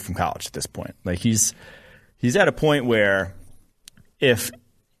removed from college at this point. Like he's at a point where if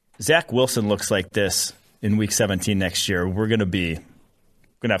Zach Wilson looks like this in week 17 next year, we're going to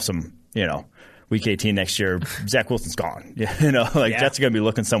have some, week 18 next year, Zach Wilson's gone. Jets are going to be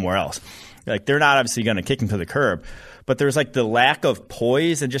looking somewhere else. Like they're not obviously going to kick him to the curb. But there's like the lack of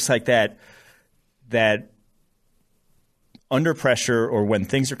poise and just like that under pressure, or when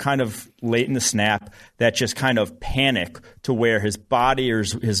things are kind of late in the snap, that just kind of panic to where his body or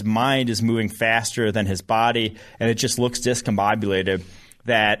his mind is moving faster than his body, and it just looks discombobulated.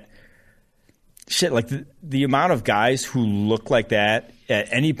 That shit, like the amount of guys who look like that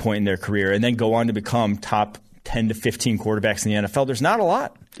at any point in their career and then go on to become top 10 to 15 quarterbacks in the NFL, there's not a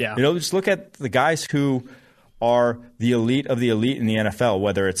lot. Yeah. Just look at the guys who are the elite of the elite in the NFL,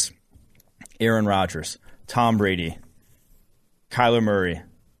 whether it's Aaron Rodgers, Tom Brady, Kyler Murray,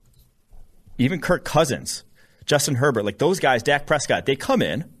 even Kirk Cousins, Justin Herbert, like those guys, Dak Prescott, they come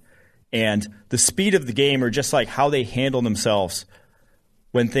in and the speed of the game, or just like how they handle themselves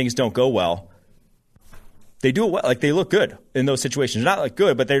when things don't go well, they do it well. Like they look good in those situations. Not like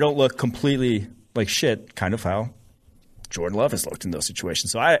good, but they don't look completely like shit, kind of how Jordan Love has looked in those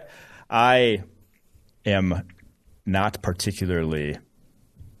situations. So I am not partiparticularly.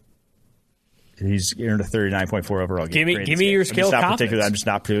 He's earned a 39.4 overall. Give me your scale of confidence. I'm just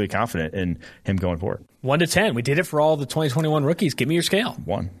not particularly confident in him going forward. 1 to 10. We did it for all the 2021 rookies. Give me your scale.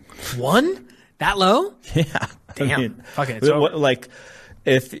 1. 1? That low? Yeah. Damn. Okay. It's over. Like,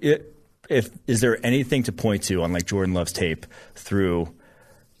 if is there anything to point to on like Jordan Love's tape through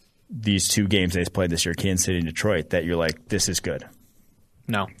these 2 games that he's played this year, Kansas City and Detroit, that you're like, this is good?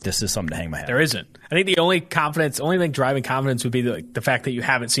 No. This is something to hang my hat on. There isn't. I think the only thing driving confidence would be the fact that you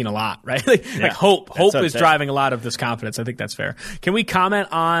haven't seen a lot, right? Like hope. Hope is driving a lot of this confidence. I think that's fair. Can we comment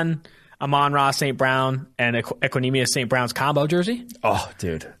on Amon-Ra St. Brown and Equanimeous St. Brown's combo jersey? Oh,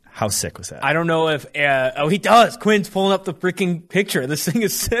 dude. How sick was that? I don't know if he does. Quinn's pulling up the freaking picture. This thing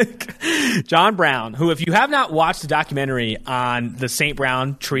is sick. John Brown, who, if you have not watched the documentary on the St.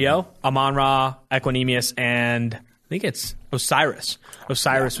 Brown trio, Amon-Ra, Equanimous, and I think it's Osiris.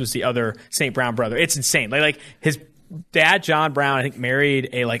 Osiris was the other St. Brown brother. It's insane. Like his dad, John Brown, I think married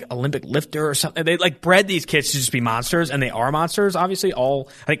a Olympic lifter or something. They bred these kids to just be monsters, and they are monsters. Obviously, I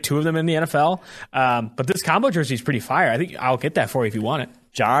think 2 of them in the NFL. But this combo jersey is pretty fire. I think I'll get that for you if you want it.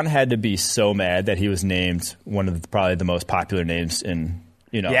 John had to be so mad that he was named one of probably the most popular names in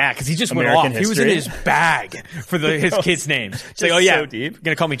yeah, because he just American went off. history. He was in his bag for his kids' names. It's like, oh yeah, so deep. You're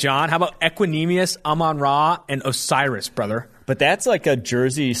gonna call me John? How about Equanimous, Amon-Ra, and Osiris, brother? But that's like a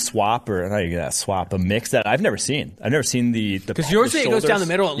jersey swap a mix that I've never seen. I've never seen the because yours goes down the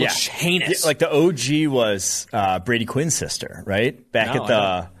middle and looks heinous. Yeah, like the OG was Brady Quinn's sister, right? Back in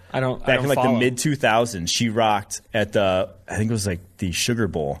the mid 2000s, she rocked at I think it was like the Sugar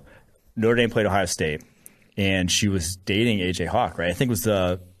Bowl. Notre Dame played Ohio State, and she was dating AJ Hawk, right? I think it was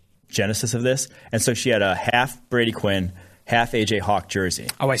the genesis of this, and so she had a half Brady Quinn, half AJ Hawk jersey.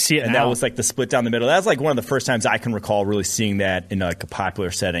 Oh, I see it and now. That was like the split down the middle. That was like one of the first times I can recall really seeing that in like a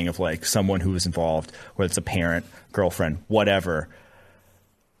popular setting of like someone who was involved, whether it's a parent, girlfriend, whatever.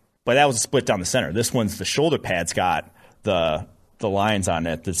 But that was a split down the center. This one's the shoulder pad's got the lines on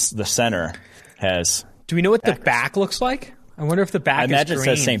it. The center has. Do we know what the back looks like? I wonder if the back is green. I imagine it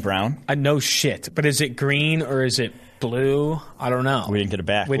says St. Brown. No shit. But is it green or is it blue? I don't know. We didn't get it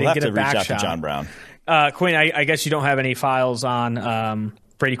back. We'll have to reach out to John Brown. Quinn, I guess you don't have any files on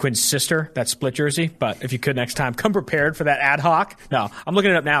Brady Quinn's sister, that split jersey, but if you could next time, come prepared for that ad hoc. No, I'm looking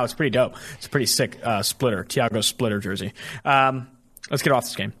it up now. It's pretty dope. It's a pretty sick splitter, Tiago splitter jersey. Let's get off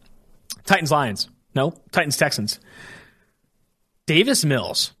this game. Titans-Lions. No, Titans-Texans. Davis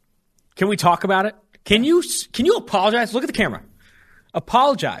Mills. Can we talk about it? Can you apologize? Look at the camera.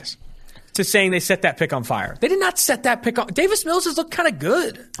 Apologize to saying they set that pick on fire. They did not set that pick on. Davis Mills has looked kind of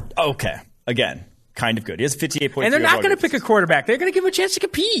good. Okay. Again, kind of good. He has 58.3. And they're not going to pick a quarterback. They're going to give him a chance to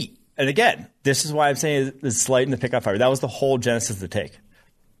compete. And again, this is why I'm saying it's lighting the pick on fire. That was the whole genesis of the take.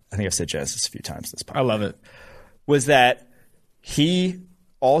 I think I've said genesis a few times this podcast. I love it. Was that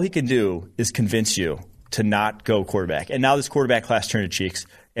all he can do is convince you to not go quarterback. And now this quarterback class turned its cheeks,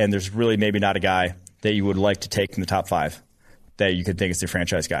 and there's really maybe not a guy that you would like to take in the top 5 that you could think is the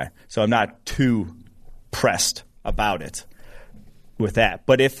franchise guy. So I'm not too pressed about it with that.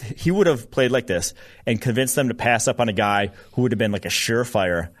 But if he would have played like this and convinced them to pass up on a guy who would have been like a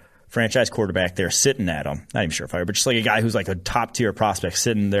surefire franchise quarterback there sitting at him, not even surefire, but just like a guy who's like a top-tier prospect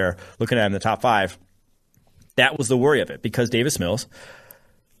sitting there looking at him in the top 5, that was the worry of it because Davis Mills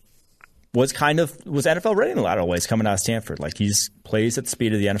was NFL ready in a lot of ways coming out of Stanford. Like he plays at the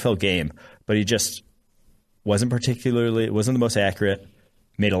speed of the NFL game, but he just wasn't the most accurate,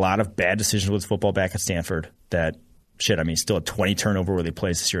 made a lot of bad decisions with football back at Stanford that still had 20 turnover where he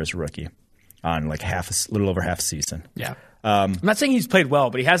plays this year as a rookie on like little over half a season. Yeah. I'm not saying he's played well,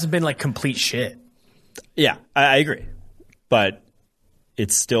 but he hasn't been like complete shit. Yeah, I agree. But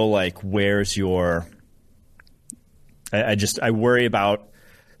it's still like, where's your I worry about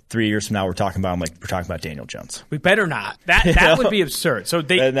 3 years from now we're talking about Daniel Jones. We better not. That would be absurd. So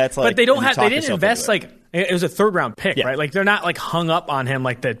they didn't invest it was a 3rd round pick, right? Like they're not like hung up on him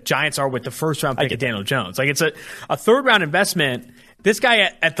like the Giants are with the 1st round pick of Daniel Jones. Like it's a 3rd round investment. This guy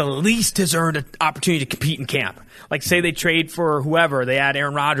at the least has earned an opportunity to compete in camp. Like say they trade for whoever, they add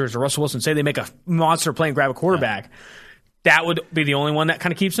Aaron Rodgers or Russell Wilson, say they make a monster play and grab a quarterback. Yeah. That would be the only one that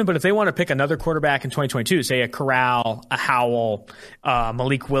kind of keeps him. But if they want to pick another quarterback in 2022, say a Corral, a Howell,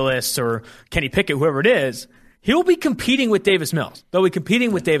 Malik Willis, or Kenny Pickett, whoever it is, he'll be competing with Davis Mills. They'll be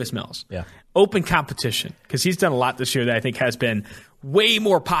competing with Davis Mills. Yeah. Open competition. Because he's done a lot this year that I think has been way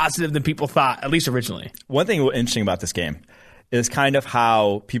more positive than people thought, at least originally. One thing interesting about this game is kind of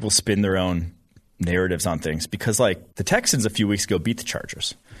how people spin their own narratives on things. Because like the Texans a few weeks ago beat the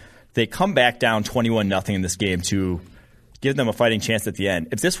Chargers. They come back down 21-0 in this game to give them a fighting chance at the end.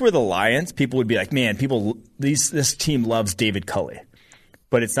 If this were the Lions, people would be like, man, this team loves David Culley.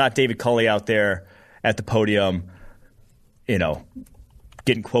 But it's not David Culley out there at the podium,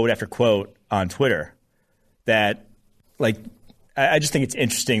 getting quote after quote on Twitter. That, like, I just think it's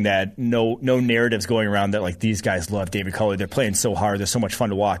interesting that no narrative's going around that, like, these guys love David Culley. They're playing so hard. They're so much fun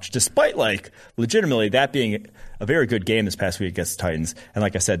to watch. Despite, like, legitimately that being a very good game this past week against the Titans. And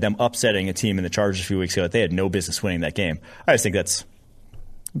like I said, them upsetting a team in the Chargers a few weeks ago that they had no business winning that game. I just think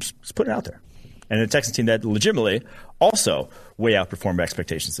I'm just putting it out there. And a Texans team that legitimately also way outperformed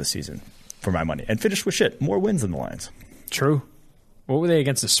expectations this season, for my money. And finished with more wins than the Lions. True. What were they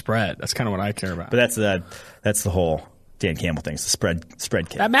against the spread? That's kind of what I care about. But that's the whole Dan Campbell things, the spread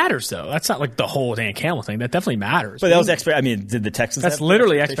kick. That matters, though. That's not like the whole Dan Campbell thing. That definitely matters. But that was did the Texans? That's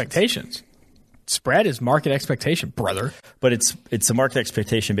literally expectations. Spread is market expectation, brother. But it's a market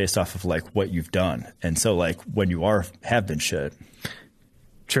expectation based off of like what you've done, and so like when you have been shit.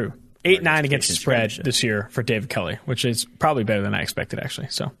 True. 8-9 against the spread this year for David Kelly, which is probably better than I expected, actually.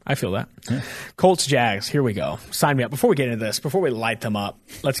 So I feel that. Yeah. Colts, Jags, here we go. Sign me up. Before we get into this, before we light them up,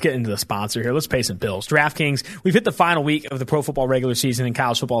 let's get into the sponsor here. Let's pay some bills. DraftKings, we've hit the final week of the pro football regular season, and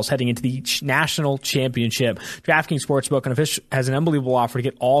college football is heading into the national championship. DraftKings Sportsbook has an unbelievable offer to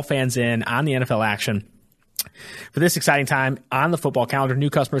get all fans in on the NFL action. For this exciting time on the football calendar, new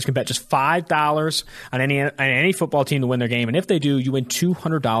customers can bet just $5 on any football team to win their game. And if they do, you win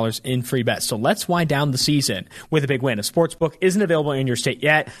 $200 in free bets. So let's wind down the season with a big win. If Sportsbook isn't available in your state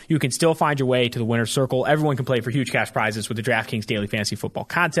yet, you can still find your way to the winner's circle. Everyone can play for huge cash prizes with the DraftKings Daily Fantasy Football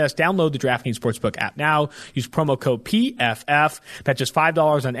Contest. Download the DraftKings Sportsbook app now. Use promo code PFF. Bet just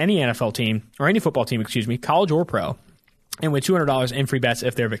 $5 on any NFL team, or any football team, college or pro, and win $200 in free bets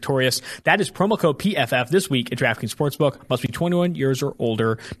if they're victorious. That is promo code PFF this week at DraftKings Sportsbook. Must be 21 years or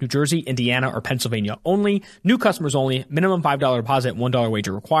older. New Jersey, Indiana, or Pennsylvania only. New customers only. Minimum $5 deposit, $1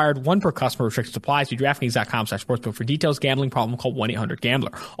 wager required. One per customer. Restrictions apply. See DraftKings.com/sportsbook for details. Gambling problem, call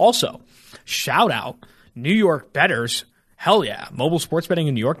 1-800-GAMBLER. Also, shout out New York bettors. Hell yeah. Mobile sports betting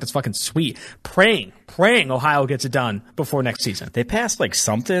in New York, that's fucking sweet. Praying Ohio gets it done before next season. They passed like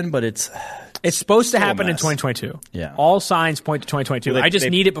something, but it's supposed to happen in 2022. Yeah. All signs point to 2022. Well, I just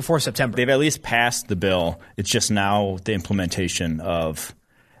need it before September. They've at least passed the bill. It's just now the implementation of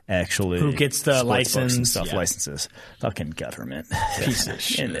actually who gets the license and stuff, licenses. Fucking government. Piece of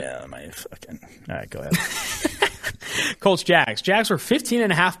shit. Yeah, all right, go ahead. Colts, Jags. Jags were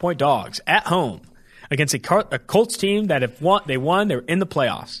 15.5-point dogs at home against a Colts team that they won, they were in the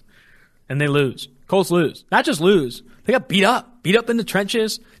playoffs, and they lose. Colts lose. Not just lose. They got beat up in the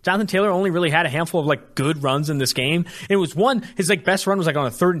trenches. Jonathan Taylor only really had a handful of like good runs in this game. And it was his like best run was like on a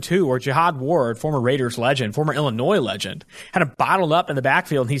 3rd and 2, where Jihad Ward, former Raiders legend, former Illinois legend, had him bottled up in the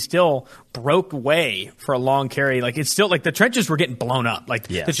backfield, and he still broke away for a long carry. Like it's still like the trenches were getting blown up. Like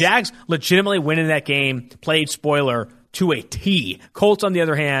The Jags legitimately winning that game, played spoiler to a T. Colts, on the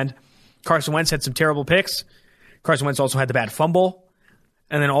other hand, Carson Wentz had some terrible picks. Carson Wentz also had the bad fumble.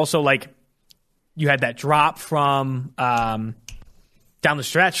 And then also like you had that drop from down the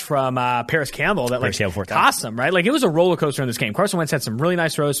stretch from Paris Campbell that like cost them, right? Like it was a roller coaster in this game. Carson Wentz had some really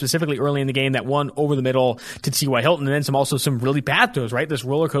nice throws, specifically early in the game, that one over the middle to T.Y. Hilton, and then some really bad throws, right? This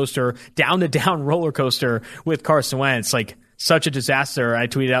roller coaster, down to down roller coaster with Carson Wentz, like such a disaster. I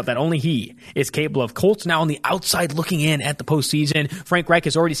tweeted out that only he is capable of. Colts now on the outside looking in at the postseason. Frank Reich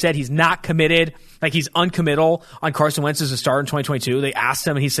has already said he's not committed. Like he's uncommittal on Carson Wentz as a starter in 2022. They asked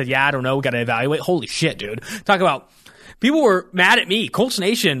him and he said, yeah, I don't know. We got to evaluate. Holy shit, dude. Talk about people were mad at me. Colts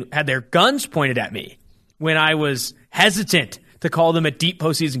Nation had their guns pointed at me when I was hesitant to call them a deep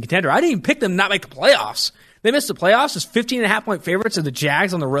postseason contender. I didn't even pick them to not make the playoffs. They missed the playoffs as 15.5-point favorites of the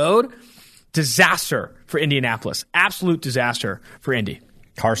Jags on the road. Disaster for Indianapolis. Absolute disaster for Indy.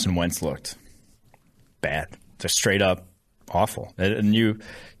 Carson Wentz looked bad. Just straight up awful. And you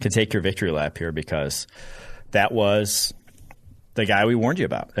can take your victory lap here because that was the guy we warned you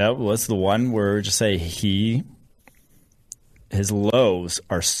about. That was the one where just say his lows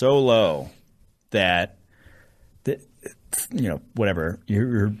are so low that whatever.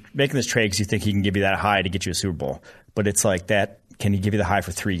 You're making this trade because you think he can give you that high to get you a Super Bowl. But it's like that. Can he give you the high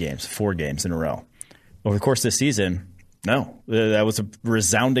for 3 games, 4 games in a row? Over the course of this season, no. That was a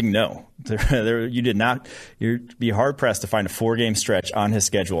resounding no. You did not. You'd be hard-pressed to find a 4-game stretch on his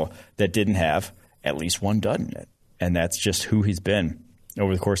schedule that didn't have at least one dud in it. And that's just who he's been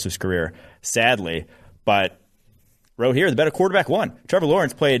over the course of his career, sadly. But wrote here, the better quarterback won. Trevor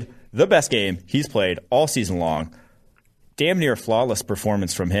Lawrence played the best game he's played all season long. Damn near flawless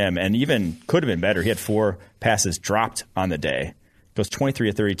performance from him, and even could have been better. He had 4 passes dropped on the day. Goes 23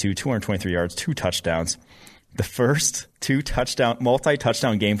 of 32, 223 yards, 2 touchdowns. The first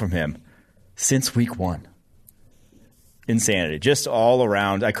multi-touchdown game from him since week 1. Insanity. Just all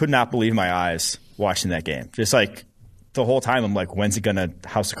around. I could not believe my eyes watching that game. Just like the whole time I'm like, when's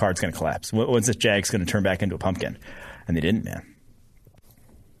House of Cards going to collapse? When's this Jags going to turn back into a pumpkin? And they didn't, man.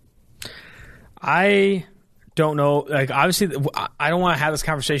 I don't know. Like, obviously, I don't want to have this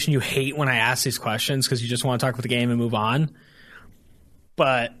conversation. You hate when I ask these questions because you just want to talk about the game and move on.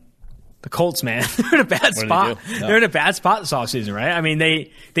 But the Colts, man, they're in a bad spot. No. They're in a bad spot this offseason, right? I mean,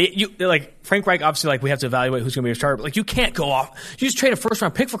 they're like Frank Reich. Obviously, like we have to evaluate who's going to be your starter. But like, you can't go off. You just trade a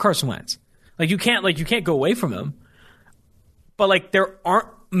first-round pick for Carson Wentz. You can't go away from him. But like, there aren't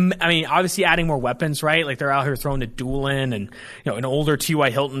I mean, obviously adding more weapons, right? Like they're out here throwing to Doolin and an older T.Y.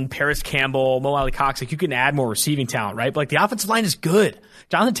 Hilton, Paris Campbell, Mo Alley Cox. Like you can add more receiving talent, right? But like the offensive line is good.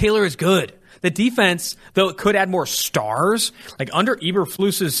 Jonathan Taylor is good. The defense, though it could add more stars, like under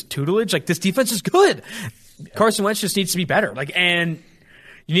Eberflus's tutelage, like this defense is good. Carson Wentz just needs to be better. Like, and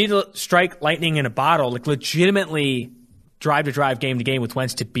you need to strike lightning in a bottle, like legitimately drive to drive, game to game with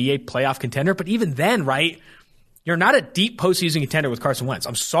Wentz to be a playoff contender. But even then, right? You're not a deep postseason contender with Carson Wentz.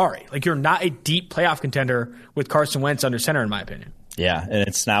 I'm sorry. Like, you're not a deep playoff contender with Carson Wentz under center, in my opinion. Yeah, and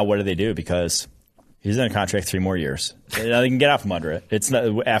it's now what do they do? Because he's in a contract 3 more years. They can get out from under it. It's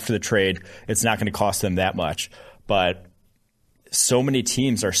not, after the trade, it's not going to cost them that much. But so many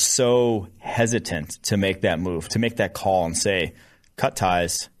teams are so hesitant to make that move, to make that call and say, cut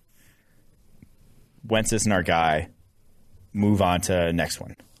ties, Wentz isn't our guy, move on to next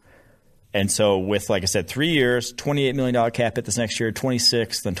one. And so with, like I said, 3 years, $28 million cap hit this next year,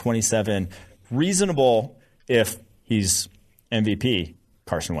 26, then 27, reasonable if he's MVP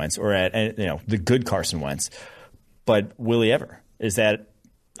Carson Wentz or at the good Carson Wentz. But will he ever? Is that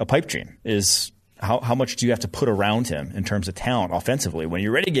a pipe dream? Is how much do you have to put around him in terms of talent offensively when you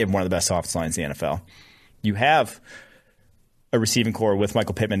already gave him one of the best offensive lines in the NFL? You have a receiving core with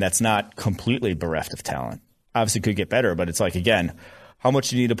Michael Pittman that's not completely bereft of talent. Obviously could get better, but it's like, again, how much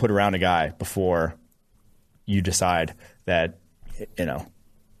do you need to put around a guy before you decide that,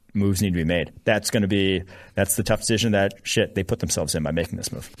 moves need to be made? That's the tough decision that they put themselves in by making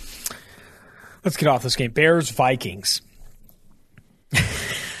this move. Let's get off this game. Bears-Vikings.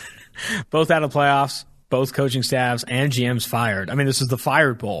 Both out of playoffs, both coaching staffs and GMs fired. I mean, this is the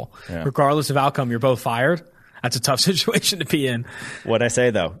fired bowl. Yeah. Regardless of outcome, you're both fired. That's a tough situation to be in. What'd I say,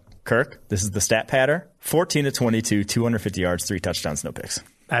 though? Kirk, this is the stat patter. 14 to 22, 250 yards, 3 touchdowns, no picks.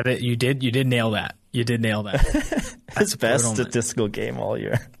 You did nail that. You did nail that. That's best statistical game all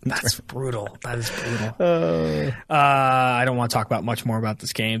year. That's brutal. That is brutal. I don't want to talk about much more about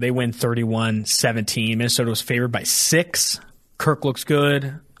this game. They win 31-17. Minnesota was favored by 6. Kirk looks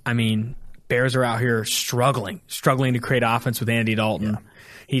good. I mean, Bears are out here struggling to create offense with Andy Dalton. Yeah.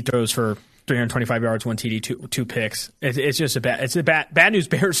 He throws for 325 yards, 1 TD, 2 picks. It's just a bad news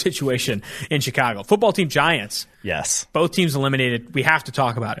Bears situation in Chicago. Football team Giants. Yes. Both teams eliminated. We have to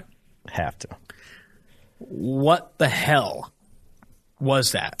talk about it. Have to. What the hell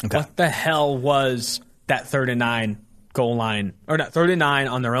was that? Okay. What the hell was that 3rd and 9 goal line, or not 3rd and 9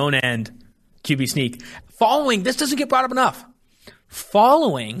 on their own end QB sneak? Following, this doesn't get brought up enough.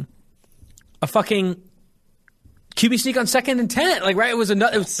 Following a fucking QB sneak on 2nd and 10, like, right? It was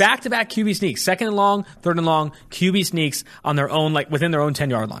back-to-back QB sneaks, 2nd and long, 3rd and long, QB sneaks on their own, like within their own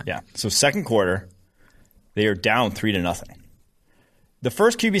 10-yard line. Yeah. So second quarter, they are down 3-0. The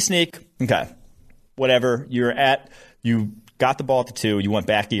first QB sneak, okay, whatever. You got the ball at the 2, you went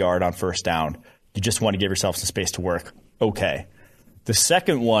back a yard on first down. You just want to give yourself some space to work. Okay. The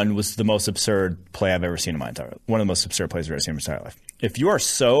second one was the most absurd play I've ever seen in my entire life. One of the most absurd plays I've ever seen in my entire life. If you are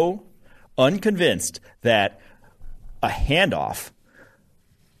so unconvinced that a handoff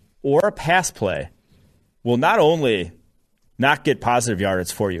or a pass play will not only not get positive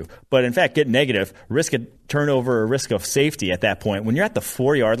yardage for you, but in fact get negative, risk a turnover or risk of safety at that point. When you're at the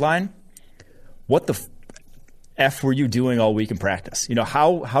 4-yard line, what the F were you doing all week in practice?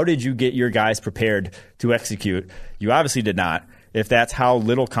 How did you get your guys prepared to execute? You obviously did not. If that's how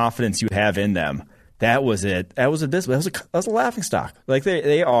little confidence you have in them, that was it. That was a laughing stock. Like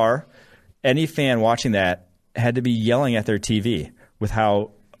they are. Any fan watching that had to be yelling at their TV with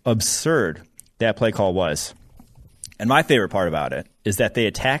how absurd that play call was. And my favorite part about it is that they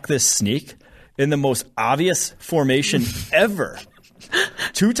attack this sneak in the most obvious formation ever.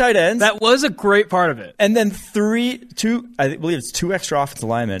 2 tight ends. That was a great part of it. And then I believe it's 2 extra offensive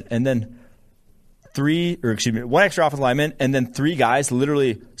linemen, and then 1 extra offensive lineman, and then 3 guys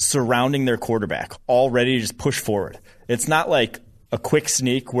literally surrounding their quarterback, all ready to just push forward. It's not like a quick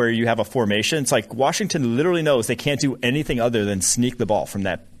sneak where you have a formation. It's like Washington literally knows they can't do anything other than sneak the ball from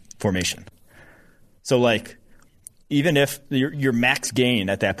that formation. So, like, even if your max gain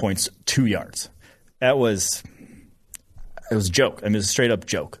at that point's 2 yards, it was a joke. I mean, it was a straight-up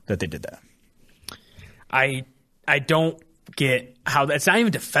joke that they did that. I don't get how that's not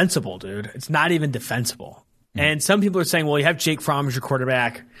even defensible, dude. It's not even defensible. Mm-hmm. And some people are saying, well, you have Jake Fromm as your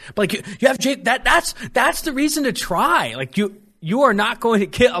quarterback. But, like, you have Jake. That's the reason to try. Like, you are not going to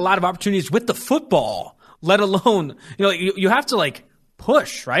get a lot of opportunities with the football, let alone, you have to, like,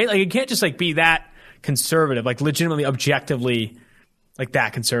 push, right? Like, you can't just, like, be that conservative, like, legitimately, objectively, like,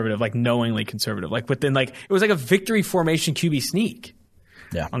 that conservative, like, knowingly conservative. Like, within, like, it was like a victory formation QB sneak.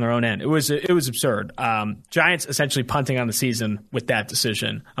 on their own end. It was absurd. Giants essentially punting on the season with that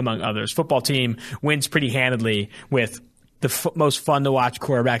decision, among others. Football team wins pretty handedly with the most fun to watch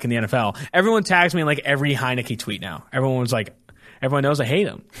quarterback in the NFL. Everyone tags me in like every Heineke tweet now. Everyone knows I hate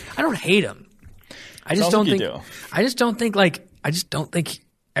him. I don't hate him. I just don't think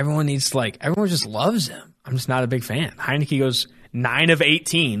everyone needs to everyone just loves him. I'm just not a big fan. Heineke goes 9 of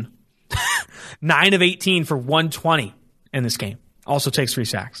 18. 9 of 18 for 120 in this game. Also takes 3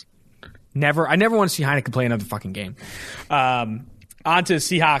 sacks. I never want to see Heineke play another fucking game. On to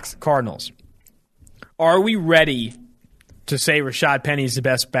Seahawks Cardinals. Are we ready to say Rashad Penny is the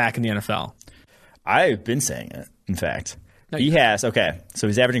best back in the NFL? I've been saying it, in fact. So he's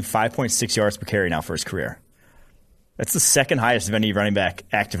averaging 5.6 yards per carry now for his career. That's the second highest of any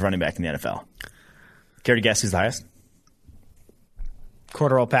active running back in the NFL. Care to guess who's the highest?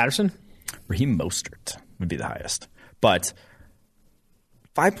 Cordell Patterson? Raheem Mostert would be the highest. But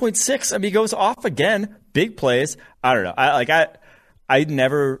 5.6, I mean, he goes off again. Big plays. I don't know.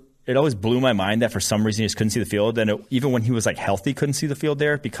 It always blew my mind that for some reason he just couldn't see the field. And even when he was healthy, couldn't see the field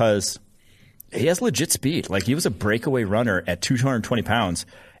there because he has legit speed. He was a breakaway runner at 220 pounds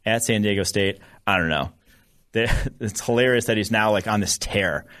at San Diego State. I don't know. It's hilarious that he's now on this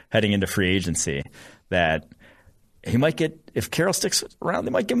tear heading into free agency that he might get, if Carroll sticks around,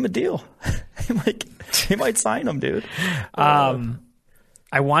 they might give him a deal. He might sign him, dude.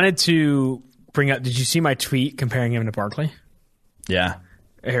 I wanted to bring up, did you see my tweet comparing him to Barkley? Yeah.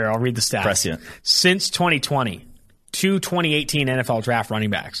 Here, I'll read the stats. Prescient. Since 2020, 2 2018 NFL draft running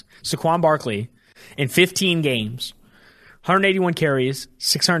backs. Saquon Barkley, in 15 games, 181 carries,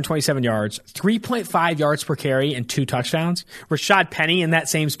 627 yards, 3.5 yards per carry, and 2 touchdowns. Rashad Penny in that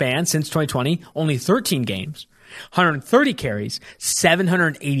same span since 2020, only 13 games, 130 carries,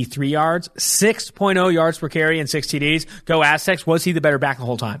 783 yards, 6.0 yards per carry, and 6 TDs. Go Aztecs. Was he the better back the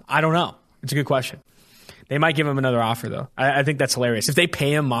whole time? I don't know. It's a good question. They might give him another offer, though. I think that's hilarious. If they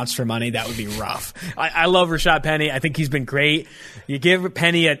pay him monster money, that would be rough. I love Rashad Penny. I think he's been great. You give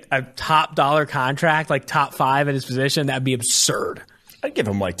Penny a top dollar contract, top 5 at his position, that'd be absurd. I'd give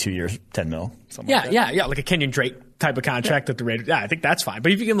him 2 years, 10 mil. Yeah, like a Kenyon Drake type of contract at the Raiders. Yeah, I think that's fine.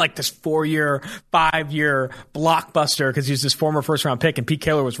 But if you give him this 4-year, 5-year blockbuster because he's this former first-round pick and Pete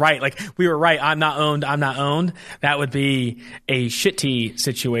Kaler was right, we were right, I'm not owned, that would be a shitty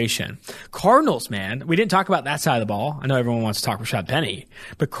situation. Cardinals, man, we didn't talk about that side of the ball. I know everyone wants to talk Rashad Penny.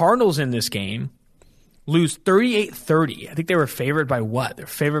 But Cardinals in this game lose 38-30. I think they were favored by what? They're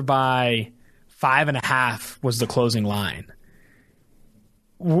favored by 5.5 was the closing line.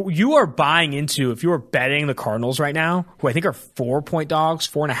 You are buying into, if you are betting the Cardinals right now, who I think are 4-point dogs,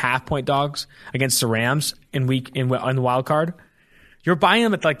 4.5-point dogs against the Rams in the wild card, you're buying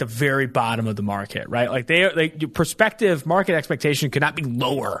them at the very bottom of the market, right? Your prospective market expectation could not be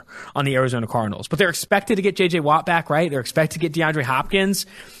lower on the Arizona Cardinals, but they're expected to get J.J. Watt back, right? They're expected to get DeAndre Hopkins.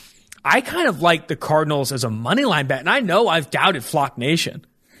 I kind of like the Cardinals as a money line bet, and I know I've doubted Flock Nation,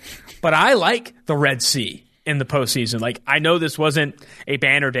 but I like the Red Sea in the postseason. I know this wasn't a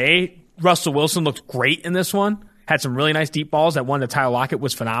banner day. Russell Wilson looked great in this one. Had some really nice deep balls. That one to Tyler Lockett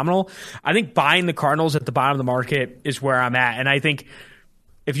was phenomenal. I think buying the Cardinals at the bottom of the market is where I'm at. And I think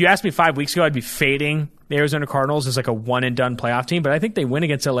if you asked me 5 weeks ago, I'd be fading the Arizona Cardinals as a one-and-done playoff team. But I think they win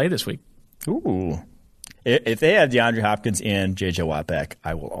against LA this week. Ooh. If they have DeAndre Hopkins and J.J. Watt back,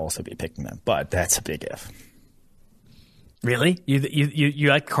 I will also be picking them. But that's a big if. Really? You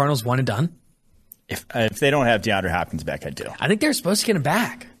like Cardinals one-and-done? If they don't have DeAndre Hopkins back, I do. I think they're supposed to get him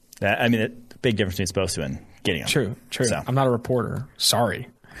back. The big difference between supposed to and getting him. True. So. I'm not a reporter. Sorry.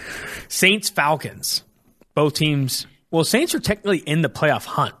 Saints, Falcons. Both teams. Well, Saints are technically in the playoff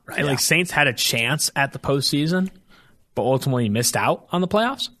hunt, right? Yeah. Saints had a chance at the postseason, but ultimately missed out on the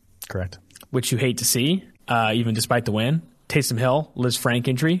playoffs. Correct. Which you hate to see, even despite the win. Taysom Hill, Liz Frank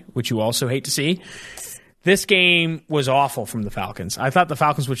injury, which you also hate to see. This game was awful from the Falcons. I thought the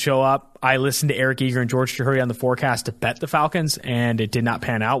Falcons would show up. I listened to Eric Eager and George Chahuri on the forecast to bet the Falcons, and it did not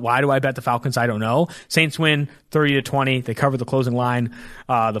pan out. Why do I bet the Falcons? I don't know. Saints win 30-20. They cover the closing line,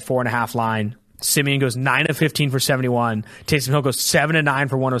 the 4.5 line. Simeon goes 9 of 15 for 71. Taysom Hill goes 7 of 9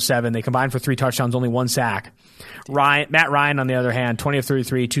 for 107. They combined for 3 touchdowns, only 1 sack. Matt Ryan, on the other hand, 20 of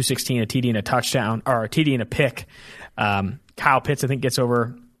 33, 216, a TD and a touchdown, or a TD and a pick. Kyle Pitts, I think, gets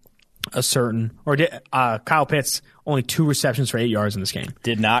over Kyle Pitts, only 2 receptions for 8 yards in this game.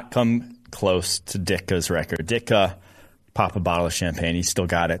 Did not come close to Ditka's record. Ditka pop a bottle of champagne. He still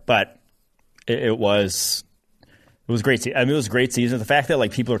got it. But it was great. It was a great season. The fact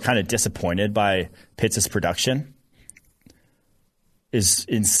that people are kind of disappointed by Pitts' production is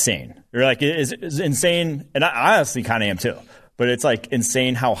insane. Is insane, and I honestly kind of am too. But it's like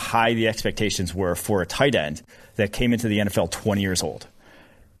insane how high the expectations were for a tight end that came into the NFL 20 years old.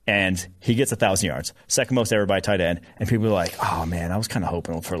 And he gets 1,000 yards, second most ever by a tight end. And people are like, "Oh man, I was kind of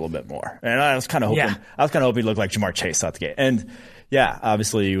hoping for a little bit more." And I was kind of hoping, he'd look like Jamar Chase out the gate. And yeah,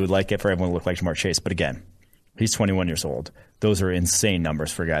 obviously you would like it for everyone to look like Jamar Chase. But again, he's 21 years old. Those are insane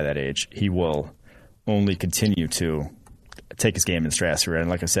numbers for a guy that age. He will only continue to take his game in the stratosphere.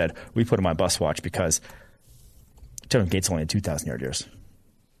 And like I said, we put him on bus watch because Tony Gates only had 2,000-yard years.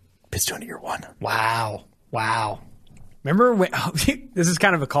 Pitts doing it year one. Wow. Remember when, this is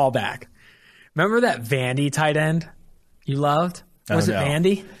kind of a callback. Remember that Vandy tight end you loved? Was it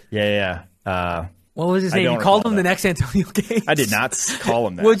Vandy? Yeah. What was his name? You called him the next Antonio Gates. I did not call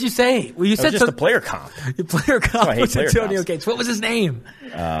him that. What did you say? Well, you said just a player comp. The player comp was Antonio Gates. What was his name?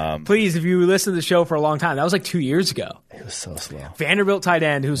 Please, if you listened to the show for a long time, that was like 2 years ago. It was so slow. Vanderbilt tight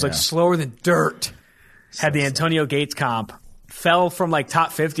end who's like slower than dirt had the Antonio Gates comp. Fell from like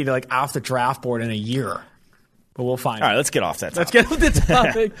top 50 to like off the draft board in a year. But we'll find. All right, let's get off that topic. Let's get off the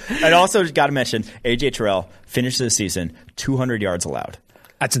topic. And also got to mention, A.J. Terrell finished the season 200 yards allowed.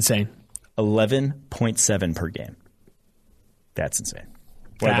 That's insane. 11.7 per game. That's insane.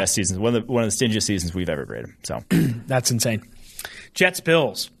 One of the best seasons. One of the stingiest seasons we've ever graded. So that's insane. Jets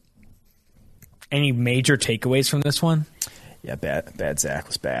Bills. Any major takeaways from this one? Yeah, bad Zach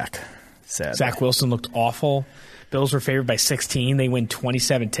was back. Sadly. Zach Wilson looked awful. Bills were favored by 16. They win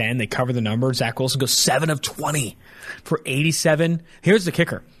 27-10. They cover the number. Zach Wilson goes 7 of 20 for 87. Here's the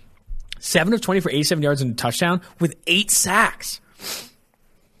kicker. 7 of 20 for 87 yards and a touchdown with 8 sacks.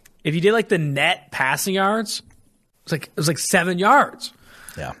 If you did like the net passing yards, it was like 7 yards.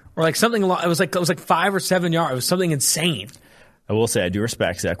 Yeah. Or like something along, it was like 5 or 7 yards. It was something insane. I will say I do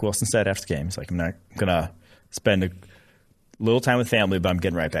respect Zach Wilson said after the game. He's like, I'm not going to spend a little time with family, but I'm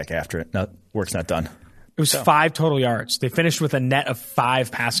getting right back after it. Work's not done. It was 5 total yards. They finished with a net of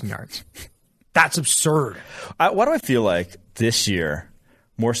 5 passing yards. That's absurd. Why do I feel like this year,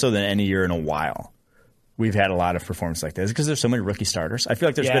 more so than any year in a while, we've had a lot of performances like this? Because there's so many rookie starters. I feel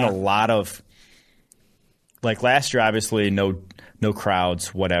like there's been a lot of, like last year, obviously no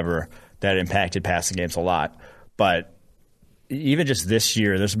crowds, whatever, that impacted passing games a lot. But even just this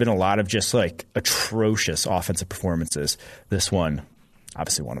year, there's been a lot of just like atrocious offensive performances. This one,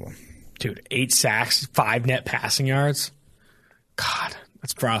 obviously one of them. Dude, 8 sacks, 5 net passing yards. God,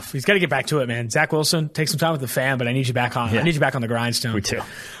 that's rough. He's got to get back to it, man. Zach Wilson, take some time with the fan, but I need you back on. I need you back on the grindstone. Me too.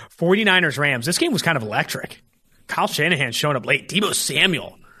 49ers Rams. This game was kind of electric. Kyle Shanahan showing up late. Deebo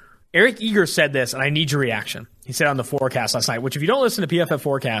Samuel. Eric Eager said this, and I need your reaction. He said on the forecast last night, which if you don't listen to PFF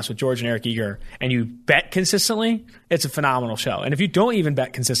Forecast with George and Eric Eager, and you bet consistently, it's a phenomenal show. And if you don't even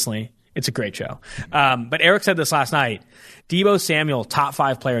bet consistently, it's a great show. But Eric said this last night. Deebo Samuel, top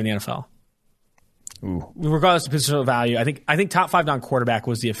 5 player in the NFL. Ooh. Regardless of positional value, I think top 5 non-quarterback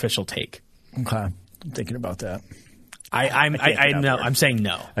was the official take. Okay. I'm thinking about that. I'm saying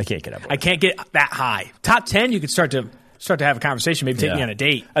no. I can't get up. I can't get that high. Top 10, you could start to have a conversation, maybe take me on a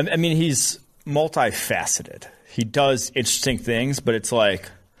date. I mean, he's multifaceted. He does interesting things, but it's like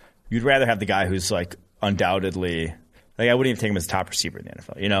you'd rather have the guy who's like undoubtedly like I wouldn't even take him as the top receiver in the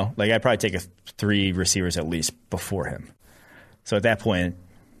NFL. You know, like I'd probably take 3 receivers at least before him. So at that point,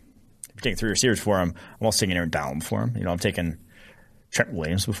 if you're taking 3 receivers for him, I'm also taking Aaron Donald before him. You know, I'm taking Trent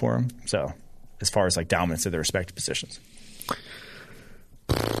Williams before him. So as far as like dominance of their respective positions.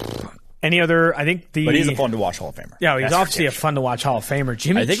 Any other? But he's a fun to watch Hall of Famer. Yeah, he's obviously a fun to watch Hall of Famer.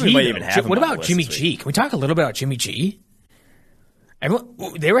 Jimmy G. We might even have him. What about Jimmy G? Can we talk a little bit about Jimmy G?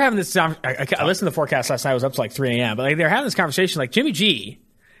 They were having this. I listened to the forecast last night. It was up to like 3 a.m. But they were having this conversation. Like Jimmy G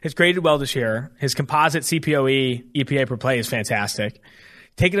has graded well this year. His composite CPOE EPA per play is fantastic.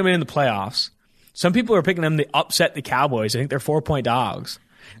 Taking him in the playoffs. Some people are picking them to upset the Cowboys. I think they're 4-point dogs.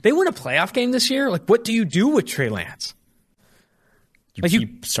 They win a playoff game this year. Like, what do you do with Trey Lance? You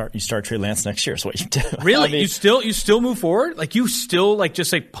start Trey Lance next year is what you do. Really? I mean, you still move forward? Like you still like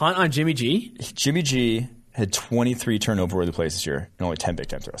just like punt on Jimmy G? Jimmy G had 23 turnover-worthy plays this year and only 10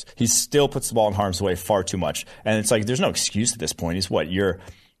 big-time throws. He still puts the ball in harm's way far too much. And it's like there's no excuse at this point. He's year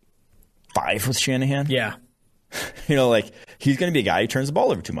 5 with Shanahan? Yeah. You know, like he's going to be a guy who turns the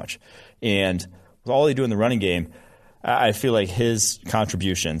ball over too much. And with all they do in the running game, I feel like his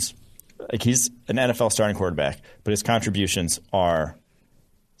contributions, like he's an NFL starting quarterback, but his contributions are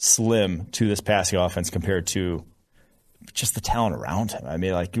slim to this passing offense compared to just the talent around him. I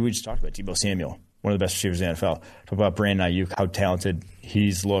mean, like we just talked about Deebo Samuel, one of the best receivers in the NFL. Talk about Brandon Ayuk, how talented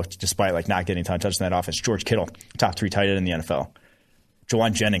he's looked despite like not getting a ton of touches in that offense. George Kittle, top 3 tight end in the NFL.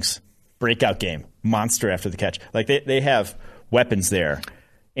 Jawan Jennings, breakout game, monster after the catch. Like they have weapons there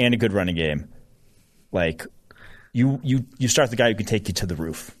and a good running game. Like you start the guy who can take you to the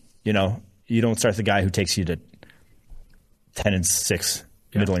roof. You know, you don't start the guy who takes you to 10-6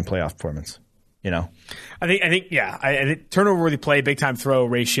 middling playoff performance. You know, I think turnover worthy play, big time throw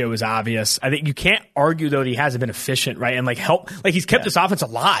ratio is obvious. I think you can't argue though that he hasn't been efficient, right? And he's kept this offense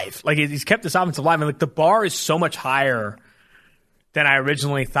alive. Like he's kept this offense alive, and like the bar is so much higher than I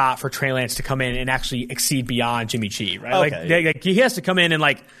originally thought for Trey Lance to come in and actually exceed beyond Jimmy G, right? Okay. Like he has to come in and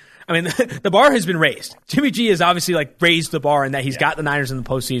the bar has been raised. Jimmy G has obviously raised the bar in that he's got the Niners in the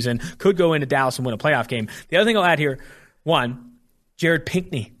postseason, could go into Dallas and win a playoff game. The other thing I'll add here, one, Jared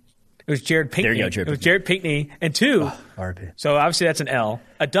Pinkney. It was Jared Pinkney. There you go, Jared Pinkney. And two, RP. So obviously that's an L.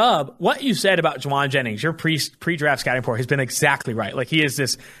 A dub, what you said about Juwan Jennings, your pre-draft scouting report has been exactly right. Like he is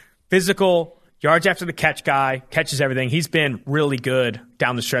this physical, yards after the catch guy, catches everything. He's been really good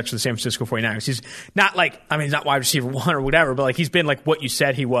down the stretch for the San Francisco 49ers. He's not he's not wide receiver one or whatever, but he's been what you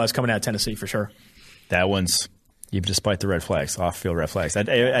said he was coming out of Tennessee for sure. That one's, even despite the red flags, off-field red flags. I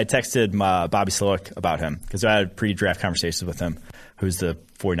texted Bobby Slowick about him because I had pre-draft conversations with him, who's the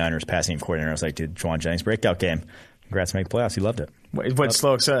 49ers passing coordinator. I was like, dude, Juwan Jennings breakout game. Congrats, make the playoffs. He loved it. What did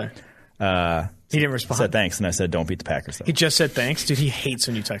Slowick say? He didn't respond. Said thanks, and I said, don't beat the Packers, though. He just said thanks? Dude, he hates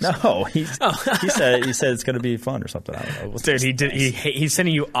when you text him. No, he said it's going to be fun or something. I don't know. Dude, he's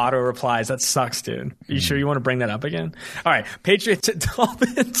sending you auto replies. That sucks, dude. Are you sure you want to bring that up again? All right, Patriots at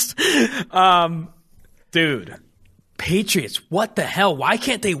Dolphins. Dude, Patriots, what the hell? Why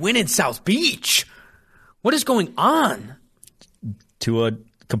can't they win in South Beach? What is going on? Tua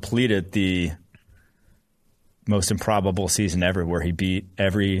completed the most improbable season ever where he beat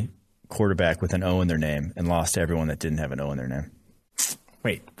every quarterback with an O in their name and lost to everyone that didn't have an O in their name.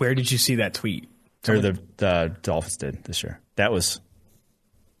 Wait, where did you see that tweet? Or the Dolphins did this year. That's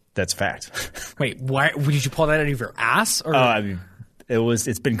fact. Wait, why did you pull that out of your ass? Or?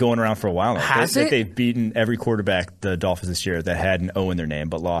 It's been going around for a while now. Has it? They've beaten every quarterback, the Dolphins this year, that had an O in their name,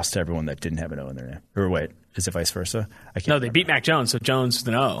 but lost to everyone that didn't have an O in their name. Or wait, is it vice versa? No, they beat Mac Jones, so Jones is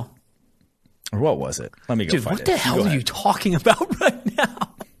an O. Or what was it? Let me go find it. Dude, what the hell are you talking about right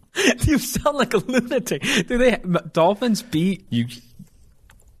now? You sound like a lunatic. Dolphins beat you.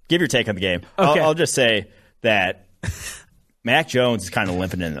 Give your take on the game. Okay. I'll just say that Mac Jones is kind of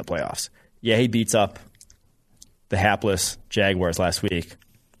limping into the playoffs. Yeah, he beats up the hapless Jaguars last week,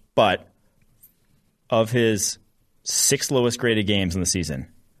 but of his 6 lowest graded games in the season,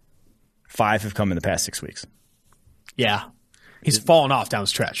 5 have come in the past 6 weeks. Yeah. He's fallen off down the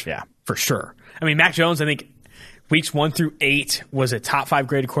stretch. Yeah. For sure. I mean, Mac Jones, I think weeks 1 through 8 was a top 5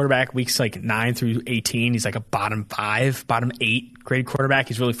 graded quarterback. Weeks 9 through 18, he's a bottom 5, bottom 8 graded quarterback.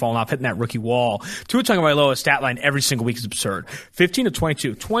 He's really fallen off, hitting that rookie wall. Tua Tagovailoa's stat line every single week is absurd. 15 to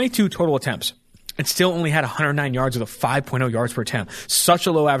 22 total attempts. And still only had 109 yards with a 5.0 yards per attempt. Such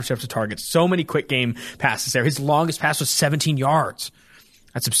a low average depth of target. So many quick game passes there. His longest pass was 17 yards.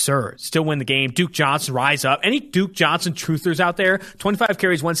 That's absurd. Still win the game. Duke Johnson rise up. Any Duke Johnson truthers out there? 25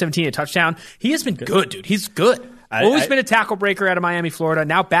 carries, 117, a touchdown. He has been good, dude. He's good. Always been a tackle breaker out of Miami, Florida.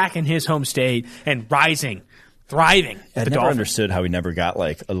 Now back in his home state and rising, thriving. I never understood how he never got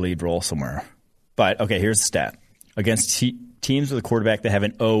a lead role somewhere. But okay, here's the stat. Against teams with a quarterback that have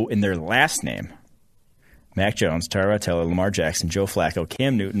an O in their last name, Mac Jones, Tyrod Taylor, Lamar Jackson, Joe Flacco,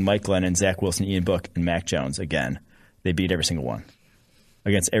 Cam Newton, Mike Glennon, Zach Wilson, Ian Book, and Mac Jones. Again, they beat every single one.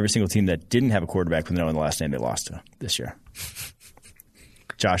 Against every single team that didn't have a quarterback with an O in the last name, they lost to this year.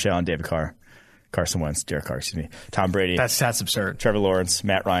 Josh Allen, David Carr, Carson Wentz, Derek Carr, Tom Brady. That's absurd. Trevor Lawrence,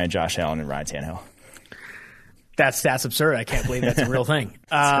 Matt Ryan, Josh Allen, and Ryan Tannehill. That's absurd. I can't believe that's a real thing.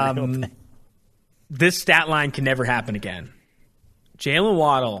 This stat line can never happen again. Jalen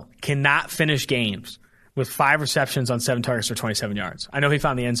Waddle cannot finish games with 5 receptions on 7 targets for 27 yards. I know he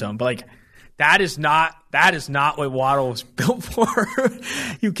found the end zone, but that is not what Waddle was built for.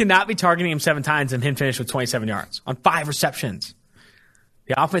 You cannot be targeting him 7 times and him finish with 27 yards on 5 receptions.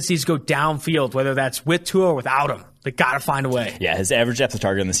 The offense needs to go downfield, whether that's with Tua or without him. They got to find a way. Yeah, his average depth of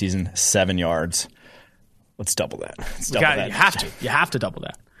target in the season, 7 yards. Let's double that. You have to. You have to double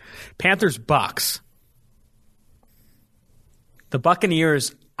that. Panthers, Bucks. The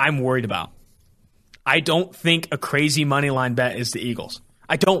Buccaneers, I'm worried about. I don't think a crazy money line bet is the Eagles.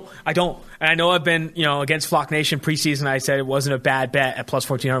 I don't. And I know I've been, against Flock Nation preseason. I said it wasn't a bad bet at plus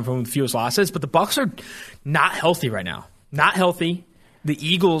 1,400 from the fewest losses, but the Bucs are not healthy right now. Not healthy. The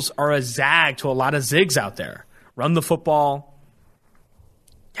Eagles are a zag to a lot of zigs out there. Run the football.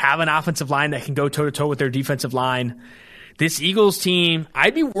 Have an offensive line that can go toe-to-toe with their defensive line. This Eagles team,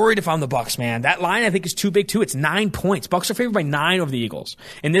 I'd be worried if I'm the Bucs, man. That line, I think, is too big, too. It's 9 points. Bucs are favored by 9 over the Eagles.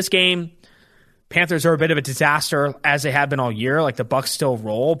 In this game, Panthers are a bit of a disaster, as they have been all year. The Bucs still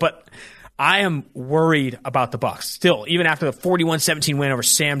roll. But I am worried about the Bucs still, even after the 41-17 win over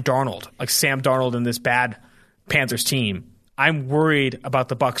Sam Darnold, like Sam Darnold and this bad Panthers team. I'm worried about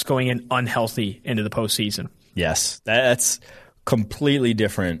the Bucs going in unhealthy into the postseason. Yes, that's completely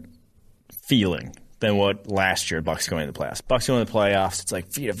different feeling than what last year Bucs going into the playoffs. Bucs going into the playoffs, it's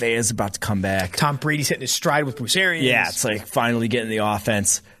like Vita Vea is about to come back. Tom Brady's hitting his stride with Bruce Arians. Yeah, it's like finally getting the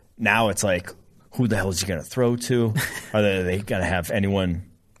offense. Now it's like, who the hell is he going to throw to? Are they going to have anyone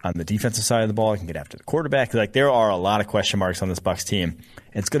on the defensive side of the ball who can get after the quarterback? Like, there are a lot of question marks on this Bucs team.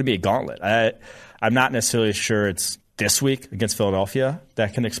 It's going to be a gauntlet. I'm not necessarily sure it's this week against Philadelphia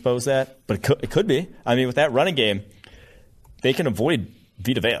that can expose that, but it could be. I mean, with that running game, they can avoid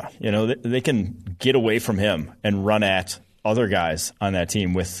Vita Vea. You know, they can get away from him and run at other guys on that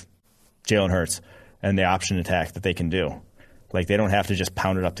team with Jalen Hurts and the option attack that they can do. Like, they don't have to just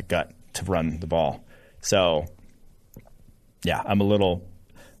pound it up the gut to run the ball. So, yeah, I'm a little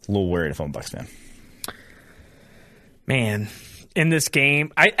worried if I'm a Bucs fan. Man, in this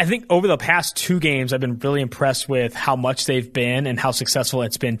game, I think over the past 2 games, I've been really impressed with how much they've been and how successful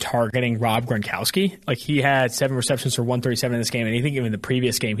it's been targeting Rob Gronkowski. Like, he had 7 receptions for 137 in this game, and I think even in the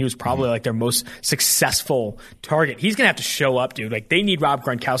previous game, he was probably like their most successful target. He's going to have to show up, dude. Like, they need Rob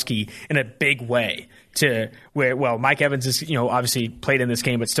Gronkowski in a big way to where, well, Mike Evans is, obviously played in this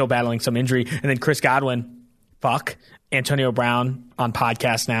game, but still battling some injury. And then Chris Godwin, Antonio Brown on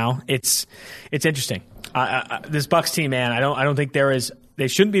podcast now. It's interesting. This Bucs team, man, I don't think they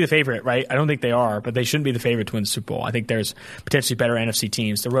shouldn't be the favorite, right? I don't think they are, but they shouldn't be the favorite to win the Super Bowl. I think there's potentially better NFC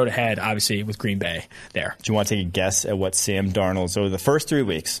teams. The road ahead, obviously, with Green Bay there. Do you want to take a guess at what Sam Darnold, so the first 3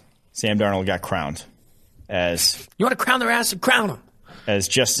 weeks, Sam Darnold got crowned as... You want to crown their ass? Crown them. As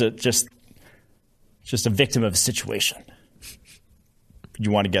just a victim of a situation. Do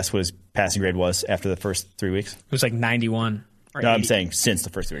you want to guess what his passing grade was after the first 3 weeks? It was like 91. No, 80. I'm saying since the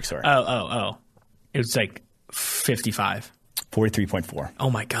first 3 weeks, sorry. Oh. It was like 55. 43.4. Oh,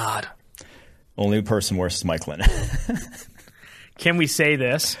 my God. Only person worse is Mike Lynn. Can we say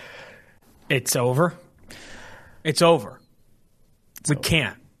this? It's over? It's over. We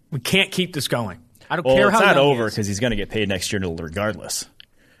can't keep this going. I don't care how it's not young over because he's going to get paid next year regardless.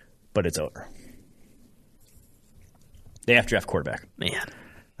 But it's over. They have to draft quarterback. Man.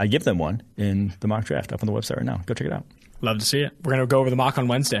 I give them one in the mock draft up on the website right now. Go check it out. Love to see it. We're going to go over the mock on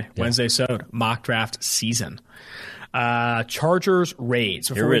Wednesday. Yeah. Wednesday sewed. Mock draft season. Chargers raids.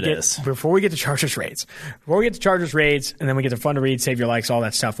 Before we get to Chargers raids. And then we get to fun to read, save your likes, all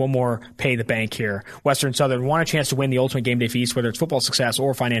that stuff. One more pay the bank here. Western Southern want a chance to win the ultimate game day feast, whether it's football success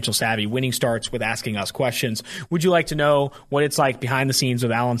or financial savvy. Winning starts with asking us questions. Would you like to know what it's like behind the scenes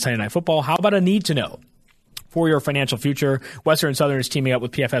with Allen Sunday Night Football? How about a need to know? For your financial future, Western Southern is teaming up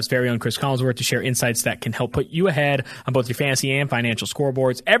with PFF's very own Chris Collinsworth to share insights that can help put you ahead on both your fantasy and financial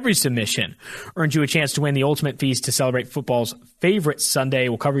scoreboards. Every submission earns you a chance to win the ultimate feast to celebrate football's favorite Sunday.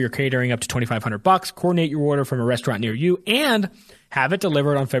 We'll cover your catering up to $2,500, coordinate your order from a restaurant near you, and have it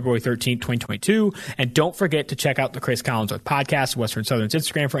delivered on February 13th, 2022. And don't forget to check out the Chris Collinsworth podcast, Western Southern's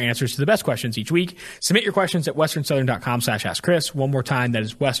Instagram, for answers to the best questions each week. Submit your questions at westernsouthern.com/askchris. One more time, that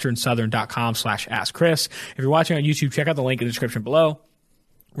is westernsouthern.com/askchris. If you're watching on YouTube, check out the link in the description below.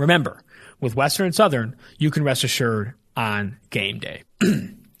 Remember, with Western Southern, you can rest assured on game day.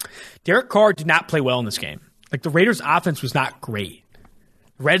 Derek Carr did not play well in this game. Like, the Raiders' offense was not great.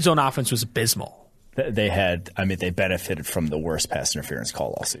 Red zone offense was abysmal. They benefited from the worst pass interference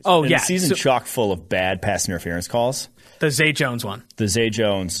call all season. Oh, yeah. The season chock full of bad pass interference calls. The Zay Jones one. The Zay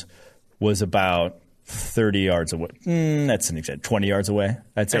Jones was about 30 yards away. That's an exaggeration. 20 yards away,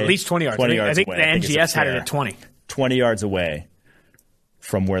 I'd say. At least 20 yards. I think the NGS had it at 20. 20 yards away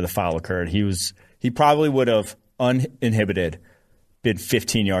from where the foul occurred. He probably would have, uninhibited, been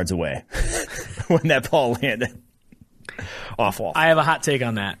 15 yards away when that ball landed. Awful. I have a hot take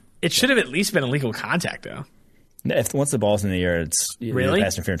on that. It should have at least been illegal contact, though. Once the ball's in the air, it's really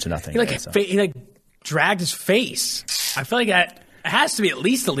pass interference or nothing. He dragged his face. I feel like that has to be at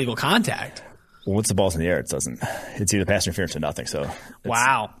least illegal contact. Well, once the ball's in the air, it doesn't. It's either pass interference or nothing. So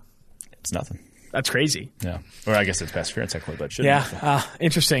wow, it's nothing. That's crazy. Yeah, or I guess it's pass interference technically, but it shouldn't. Yeah,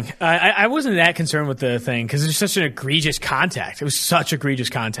 interesting. I wasn't that concerned with the thing because it's such an egregious contact. It was such egregious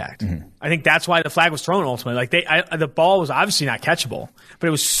contact. Mm-hmm. I think that's why the flag was thrown ultimately. Like the ball was obviously not catchable, but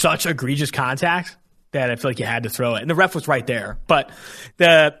it was such egregious contact that I feel like you had to throw it. And the ref was right there. But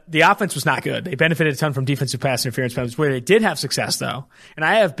the offense was not good. They benefited a ton from defensive pass interference penalties. Where they did have success, though, and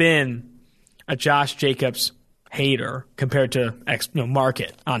I have been a Josh Jacobs hater compared to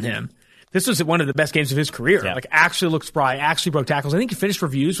market on him. This was one of the best games of his career. Yeah. Like, actually looked spry, actually broke tackles. I think he finished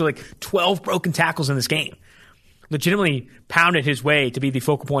reviews with 12 broken tackles in this game. legitimately pounded his way to be the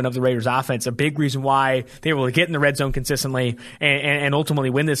focal point of the Raiders offense. A big reason why they were able to get in the red zone consistently and ultimately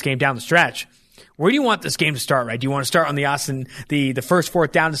win this game down the stretch. Where do you want this game to start, right? Do you want to start on the first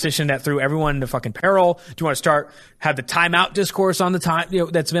fourth down decision that threw everyone into fucking peril? Do you want to have the timeout discourse on the time,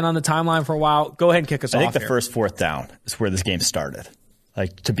 that's been on the timeline for a while? Go ahead and kick us off. I think the first fourth down is where this game started.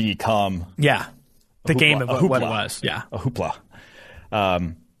 Like, to become the game of what it was. Yeah. A hoopla.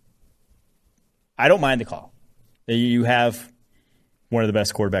 I don't mind the call. You have one of the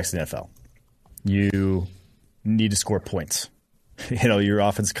best quarterbacks in the NFL. You need to score points. Your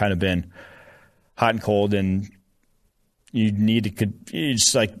offense has kind of been hot and cold, and you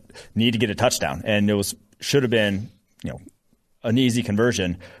just need to get a touchdown. And it should have been an easy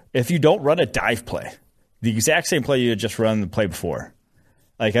conversion. If you don't run a dive play, the exact same play you had just run the play before,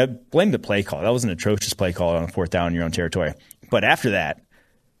 I blame the play call. That was an atrocious play call on a fourth down in your own territory. But after that,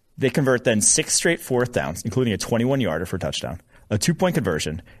 they convert then 6 straight fourth downs, including a 21-yarder for a touchdown, a 2-point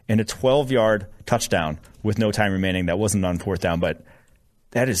conversion, and a 12-yard touchdown with no time remaining. That wasn't on fourth down, but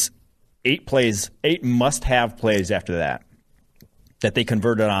that is 8 must-have plays after that they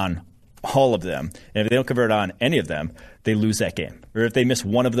converted on all of them. And if they don't convert on any of them, they lose that game. Or if they miss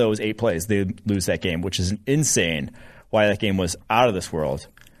one of those 8 plays, they lose that game, which is insane why that game was out of this world.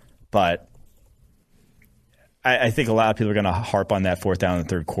 But I think a lot of people are going to harp on that fourth down in the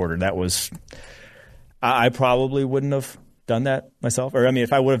third quarter. That was – I probably wouldn't have done that myself. Or,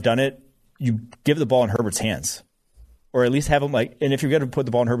 if I would have done it, you give the ball in Herbert's hands. Or at least have him and if you're going to put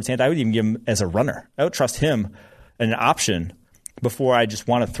the ball in Herbert's hands, I would even give him as a runner. I would trust him an option before I just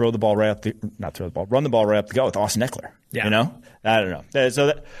want to run the ball right up the gut with Austin Eckler. Yeah. I don't know.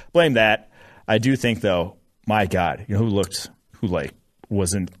 So blame that. I do think, though, my God, who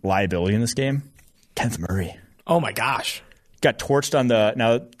wasn't liability in this game? Kenneth Murray. Oh my gosh. Got torched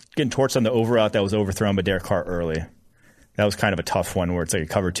getting torched on the over route that was overthrown by Derek Carr early. That was kind of a tough one where it's like a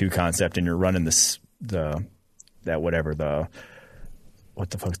cover 2 concept and you're running the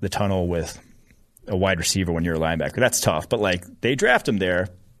tunnel with a wide receiver when you're a linebacker. That's tough. But they draft him there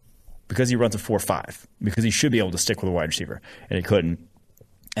because he runs a 4.5, because he should be able to stick with a wide receiver, and he couldn't.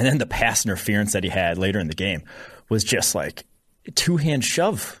 And then the pass interference that he had later in the game was just like a 2-hand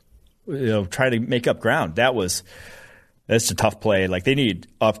shove, try to make up ground. That's a tough play. They need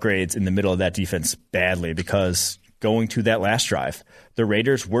upgrades in the middle of that defense badly, because going to that last drive, the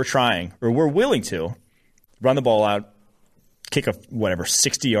Raiders were willing to run the ball out, kick a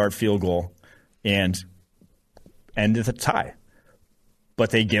 60-yard field goal, and end with a tie. But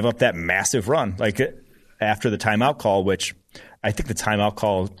they give up that massive run, after the timeout call, which I think the timeout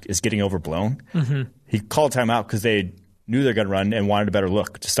call is getting overblown. Mm-hmm. He called timeout because they knew they're going to run and wanted a better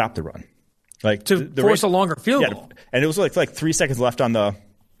look to stop the run. To force a longer field goal. And it was 3 seconds left on the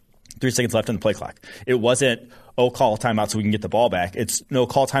 3 seconds left on the play clock. It wasn't, call timeout so we can get the ball back. It's,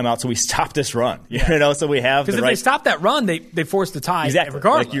 call timeout so we stop this run. So we have because if they stop that run, they force the tie. Exactly.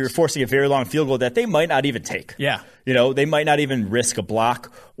 Regardless. You're forcing a very long field goal that they might not even take. Yeah. They might not even risk a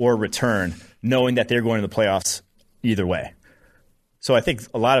block or a return, knowing that they're going to the playoffs either way. So I think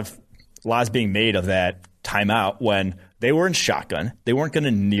a lot is being made of that timeout when they were in shotgun. They weren't going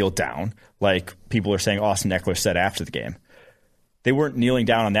to kneel down like people are saying Austin Eckler said after the game. They weren't kneeling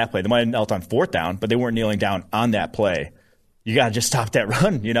down on that play. They might have knelt on fourth down, but they weren't kneeling down on that play. You got to just stop that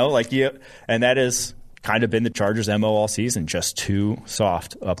run, and that has kind of been the Chargers' MO all season, just too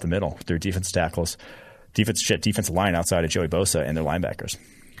soft up the middle. Their defense tackles, defensive line outside of Joey Bosa and their linebackers.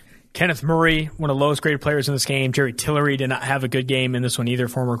 Kenneth Murray, one of the lowest graded players in this game. Jerry Tillery did not have a good game in this one either.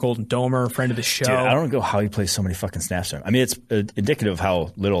 Former Golden Domer, friend of the show. Dude, I don't know how he plays so many fucking snaps there. It's indicative of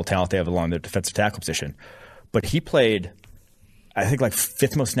how little talent they have along the defensive tackle position. But he played, I think,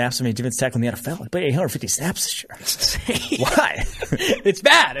 5th most snaps of any defensive tackle in the NFL. He played 850 snaps this year. Why? It's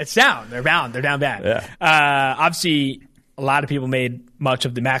bad. It's down. They're down. They're down bad. Yeah. Obviously, a lot of people made much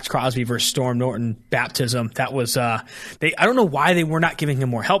of the Max Crosby versus Storm Norton baptism. That was I don't know why they were not giving him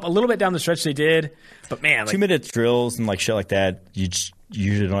more help. A little bit down the stretch they did, but man, 2-minute drills and shit like that. You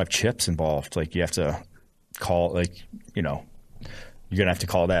usually don't have chips involved. You have to call you're gonna have to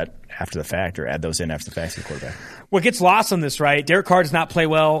call that after the fact or add those in after the fact to the quarterback. What gets lost on this, right? Derek Carr does not play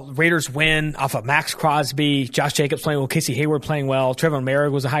well. Raiders win off of Max Crosby. Josh Jacobs playing well. Casey Hayward playing well. Trevor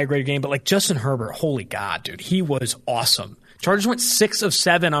Merrick was a high-grade game. But Justin Herbert, holy God, dude, he was awesome. Chargers went 6 of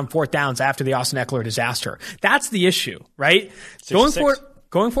 7 on fourth downs after the Austin Eckler disaster. That's the issue, right?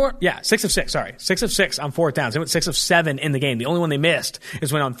 Going for it? Yeah, 6 of 6, sorry. 6 of 6 on fourth downs. They went 6 of 7 in the game. The only one they missed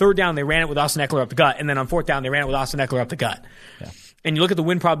is when on third down they ran it with Austin Eckler up the gut, and then on fourth down they ran it with Austin Eckler up the gut. Yeah. And you look at the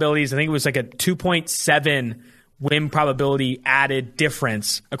win probabilities, I think it was a 2.7 win probability added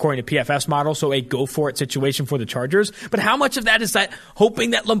difference according to PFF's model, so a go-for-it situation for the Chargers. But how much of that is that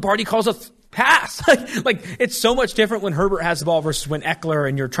hoping that Lombardi calls a pass? Like it's so much different when Herbert has the ball versus when Eckler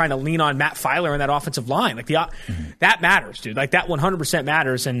and you're trying to lean on Matt Filer in that offensive line. Like that matters, dude. Like that 100%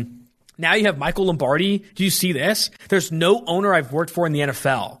 matters. And now you have Michael Lombardi. Do you see this? There's no owner I've worked for in the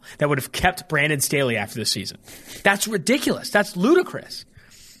NFL that would have kept Brandon Staley after this season. That's ridiculous. That's ludicrous.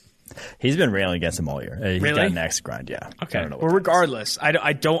 He's been railing against him all year. He's got an axe to grind, yeah. Okay. Well, regardless,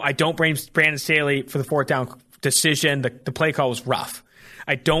 I don't blame Brandon Staley for the fourth down decision. The play call was rough.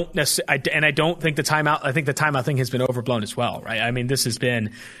 I don't necessarily, and I don't think the timeout. I think the timeout thing has been overblown as well, right? I mean, this has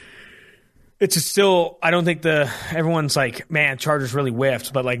been. It's just still. I don't think everyone's like, man, Chargers really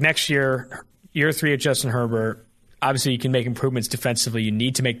whiffed. But like next year 3 of Justin Herbert. Obviously, you can make improvements defensively. You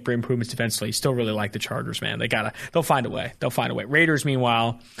need to make improvements defensively. You still really like the Chargers, man. They'll find a way. Raiders,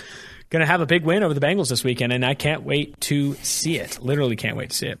 meanwhile, going to have a big win over the Bengals this weekend, and I can't wait to see it. Literally can't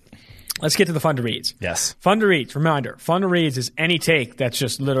wait to see it. Let's get to the Fun to Reads. Yes. Fun to Reads. Reminder, Fun to Reads is any take that's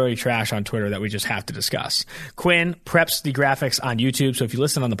just literally trash on Twitter that we just have to discuss. Quinn preps the graphics on YouTube, so if you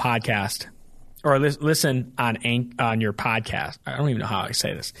listen on the podcast or listen on your podcast, I don't even know how I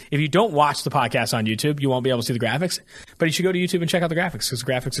say this. If you don't watch the podcast on YouTube, you won't be able to see the graphics, but you should go to YouTube and check out the graphics because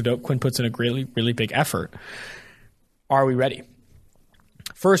the graphics are dope. Quinn puts in a really, really big effort. Are we ready?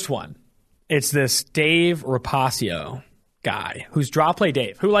 First one. It's this Dave Rapacio guy who's Draw Play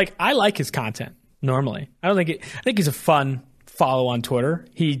Dave, who I like his content normally. I think he's a fun follow on Twitter.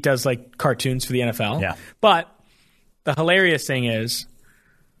 He does like cartoons for the NFL. Yeah. But the hilarious thing is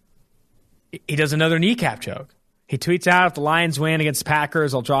he does another kneecap joke. He tweets out, if the Lions win against the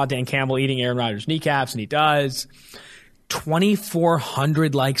Packers, I'll draw Dan Campbell eating Aaron Rodgers' kneecaps, and he does.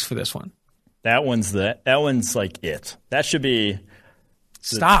 2,400 likes for this one. That one's like it. That should be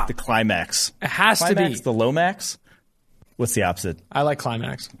the climax. It has climax, to be. The Lomax? What's the opposite? I like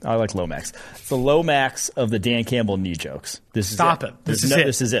climax. I like Lomax. It's the Lomax of the Dan Campbell knee jokes. This is Stop it. This is it.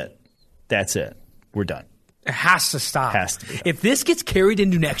 This is it. That's it. We're done. It has to stop. Has to be done. If this gets carried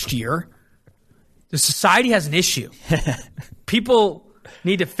into next year, the society has an issue. People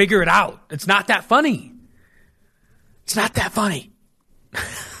need to figure it out. It's not that funny. It's not that funny.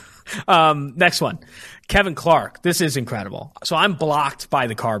 Next one. Kevin Clark. This is incredible. So I'm blocked by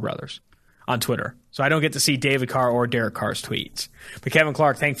the Carr brothers on Twitter. So I don't get to see David Carr or Derek Carr's tweets. But Kevin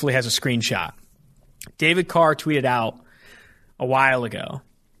Clark thankfully has a screenshot. David Carr tweeted out a while ago.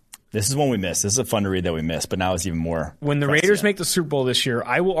 This is one we missed. This is a Fun to Read that we missed, but now it's even more. When the Raiders make the Super Bowl this year,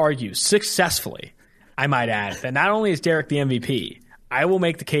 I will argue successfully, I might add, that not only is Derek the MVP, I will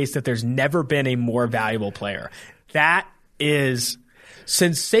make the case that there's never been a more valuable player. That is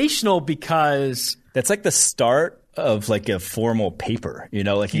sensational because that's like the start of like a formal paper,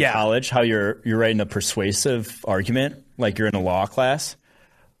 like in college, how you're writing a persuasive argument, like you're in a law class.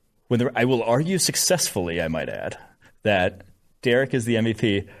 I will argue successfully, I might add, that Derek is the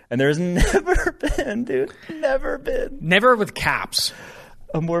MVP, and there's never been, never with caps,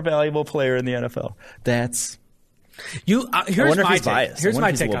 a more valuable player in the NFL. That's you. Here's my take. Biased. Here's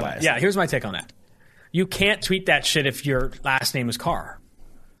my take on that. Yeah, here's my take on that. You can't tweet that shit if your last name is Carr.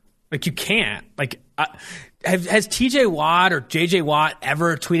 Like you can't. Like, has TJ Watt or JJ Watt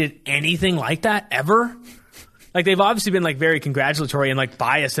ever tweeted anything like that ever? Like they've obviously been like very congratulatory and like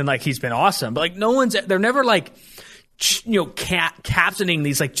biased and like he's been awesome, but like they're never like. Captaining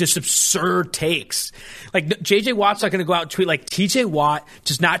these like just absurd takes. Like JJ Watt's not going to go out and tweet like TJ Watt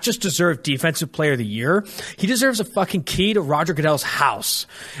does not just deserve Defensive Player of the Year. He deserves a fucking key to Roger Goodell's house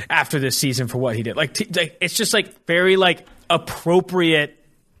after this season for what he did. Like it's just like very like appropriate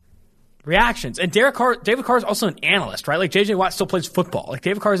reactions. And David Carr is also an analyst, right? Like JJ Watt still plays football. Like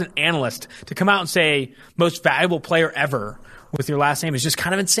David Carr is an analyst to come out and say most valuable player ever with your last name is just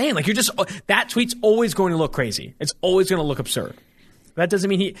kind of insane. Like that tweet's always going to look crazy. It's always going to look absurd. That doesn't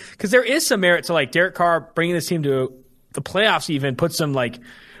mean because there is some merit to like Derek Carr bringing this team to the playoffs even puts them like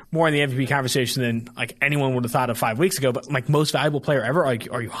more in the MVP conversation than like anyone would have thought of 5 weeks ago. But like most valuable player ever, are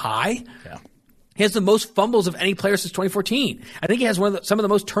you high? Yeah. He has the most fumbles of any player since 2014. I think he has some of the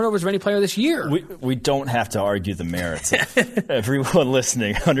most turnovers of any player this year. We don't have to argue the merits. Everyone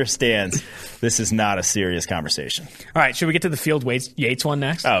listening understands this is not a serious conversation. All right, should we get to the Field Yates one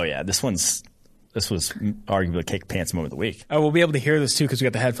next? Oh yeah, this was arguably kick pants moment of the week. Oh, we'll be able to hear this too because we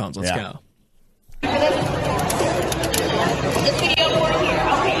got the headphones. Let's go.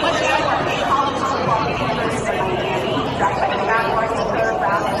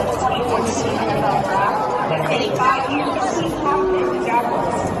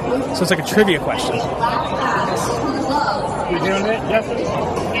 So it's like a trivia question. doing it? Yes.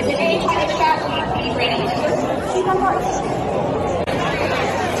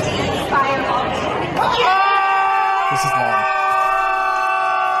 This is long.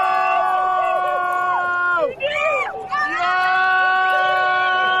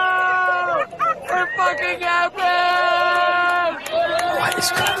 We're fucking epic! What is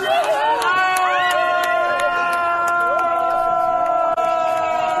going on?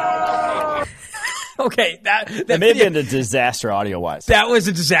 Okay, that may have been a disaster audio-wise. That was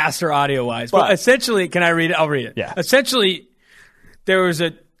a disaster audio-wise. But essentially, can I read it? I'll read it. Yeah. Essentially, there was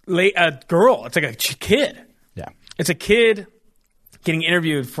a girl. It's like a kid. Yeah. It's a kid getting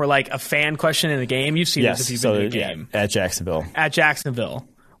interviewed for like a fan question in the game. You've seen this if you've been to the game. At Jacksonville. At Jacksonville,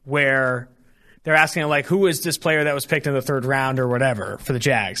 where they're asking, like, who is this player that was picked in the third round or whatever for the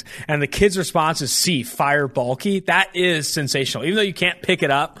Jags? And the kid's response is C, Fire Bulky. That is sensational. Even though you can't pick it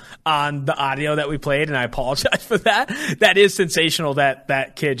up on the audio that we played, and I apologize for that, that is sensational that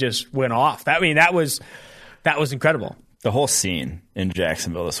that kid just went off. That was incredible. The whole scene in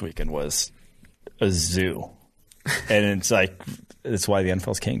Jacksonville this weekend was a zoo. And it's like, it's why the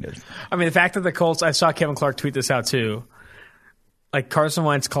NFL's king did. I mean, the fact that the Colts, I saw Kevin Clark tweet this out too, like Carson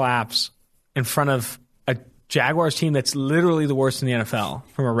Wentz collapse in front of a Jaguars team that's literally the worst in the NFL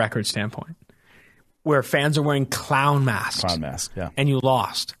from a record standpoint, where fans are wearing clown masks. Clown mask, yeah. And you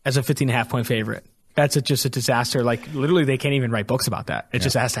lost as a 15.5-point favorite. That's just a disaster. Like, literally, they can't even write books about that. It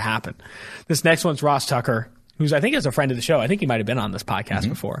just has to happen. This next one's Ross Tucker, who's, I think, is a friend of the show. I think he might have been on this podcast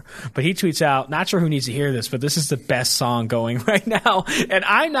before. But he tweets out, not sure who needs to hear this, but this is the best song going right now. And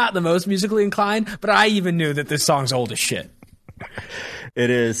I'm not the most musically inclined, but I even knew that this song's old as shit. It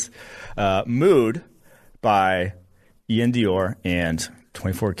is Mood by Ian Dior and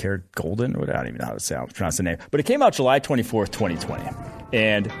 24 Karat Golden. I don't even know how to pronounce the name. But it came out July 24th, 2020.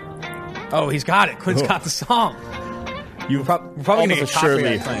 And oh, he's got it. Quinn's got the song. You've probably almost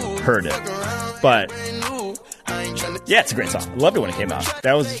assuredly heard it. But yeah, it's a great song. I loved it when it came out.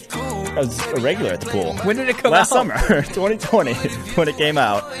 I was a regular at the pool. When did it come Last out? Last summer, 2020, when it came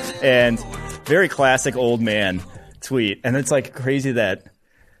out. And very classic old man tweet. And it's like crazy that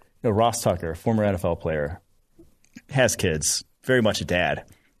Ross Tucker, former NFL player, has kids, very much a dad.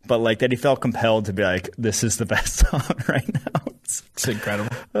 But like that he felt compelled to be like, this is the best song right now. It's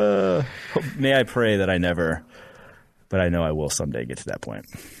incredible. May I pray that I never, but I know I will someday get to that point.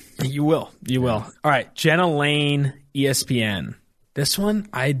 You will. You will. All right. Jenna Lane, ESPN. This one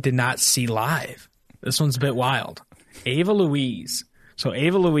I did not see live. This one's a bit wild. Ava Louise. So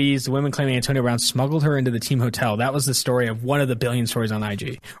Ava Louise, the women claiming Antonio Brown smuggled her into the team hotel. That was the story of one of the billion stories on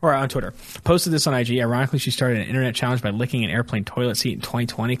IG or on Twitter. Posted this on IG. Ironically, she started an internet challenge by licking an airplane toilet seat in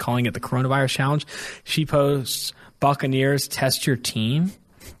 2020, calling it the coronavirus challenge. She posts, Buccaneers, test your team.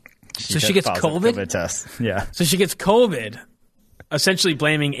 So she gets COVID? COVID test. Yeah. So she gets COVID, essentially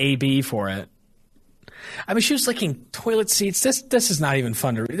blaming AB for it. I mean, she was licking toilet seats. This is not even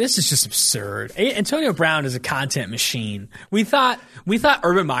fun to read. This is just absurd. Antonio Brown is a content machine. We thought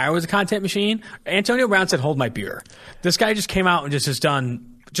Urban Meyer was a content machine. Antonio Brown said, hold my beer. This guy just came out and just has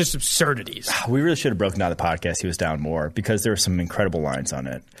done just absurdities. We really should have broken down the podcast. He was down more because there were some incredible lines on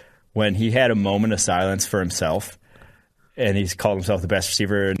it. When he had a moment of silence for himself and he's called himself the best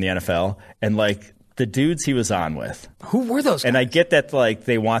receiver in the NFL and like the dudes he was on with. Who were those guys? And I get that like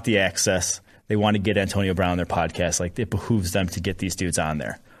they want the access. They want to get Antonio Brown on their podcast. Like, it behooves them to get these dudes on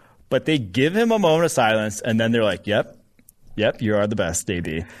there. But they give him a moment of silence, and then they're like, yep, you are the best,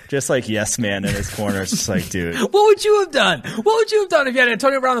 AB. Just like yes man in his corner. It's just like, dude. What would you have done? What would you have done if you had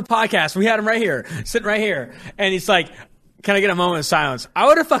Antonio Brown on the podcast? We had him right here, sitting right here. And he's like, can I get a moment of silence? I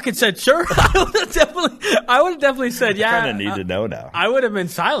would have fucking said, sure. I would have definitely said, yeah. I kind of need to know now. I would have been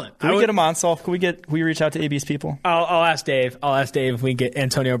silent. Can we get him on, Solf? Can we reach out to AB's people? I'll ask Dave. I'll ask Dave if we can get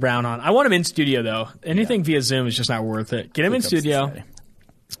Antonio Brown on. I want him in studio, though. Anything via Zoom is just not worth it. Get him in studio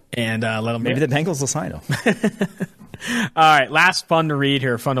and let him. Maybe the Bengals will sign him. All right. Last fun to read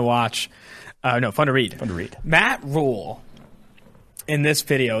here. Fun to watch. No, fun to read. Fun to read. Matt Rule in this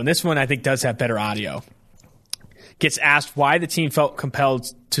video, and this one I think does have better audio, gets asked why the team felt compelled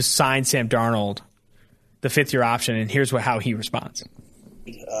to sign Sam Darnold, the fifth-year option, and here's how he responds.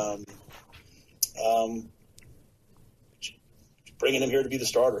 Bringing him here to be the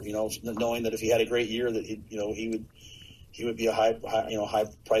starter, knowing that if he had a great year, that he would be a high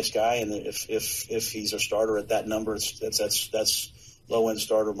price guy, and if he's a starter at that number, that's low end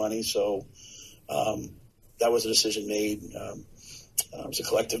starter money. So that was a decision made. It was a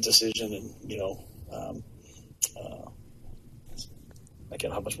collective decision, and I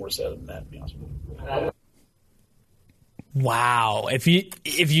can't have much more to say other than that, to be honest with you. Wow. If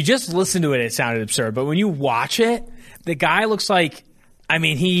you just listen to it, it sounded absurd. But when you watch it, the guy looks like, I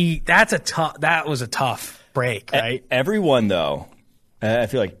mean, that was a tough break, right? Everyone, though, I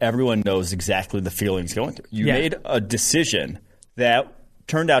feel like everyone knows exactly the feelings going through. You made a decision that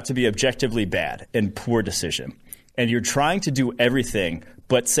turned out to be objectively bad and poor decision. And you're trying to do everything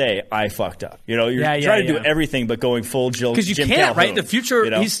but say, I fucked up. You know, you're trying to do everything but going full Jim because you can't, Calhoun, right? The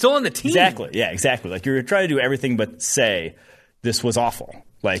future, he's still on the team. Exactly. Yeah, exactly. Like, you're trying to do everything but say, this was awful.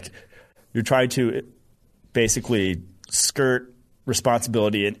 Like, you're trying to basically skirt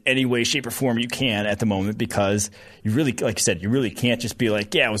responsibility in any way, shape, or form you can at the moment because you really, like you said, you really can't just be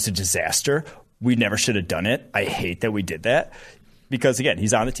like, yeah, it was a disaster. We never should have done it. I hate that we did that. Because, again,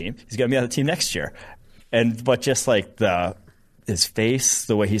 he's on the team. He's going to be on the team next year. But just like his face,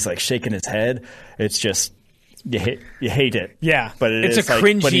 the way he's like shaking his head, it's just you hate it. Yeah, but it's a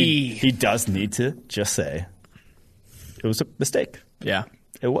cringy. But he does need to just say it was a mistake. Yeah,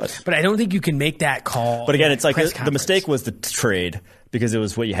 it was. But I don't think you can make that call. But again, it's like the mistake was the trade because it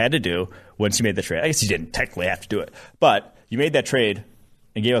was what you had to do once you made the trade. I guess you didn't technically have to do it, but you made that trade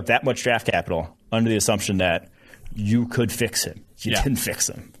and gave up that much draft capital under the assumption that you could fix him. You didn't fix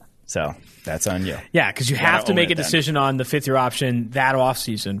him. So that's on you. Yeah, because you have to make a decision on the fifth-year option that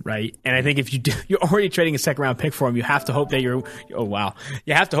offseason, right? And I think if you're already trading a second-round pick for him, you have to hope that you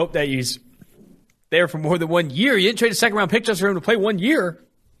have to hope that he's there for more than 1 year. You didn't trade a second-round pick just for him to play 1 year.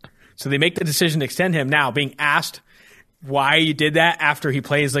 So they make the decision to extend him. Now, being asked why you did that after he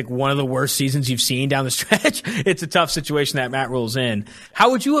plays like one of the worst seasons you've seen down the stretch, it's a tough situation that Matt rules in. How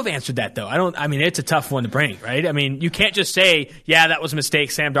would you have answered that, though? I mean, it's a tough one to bring, right? I mean, you can't just say, yeah, that was a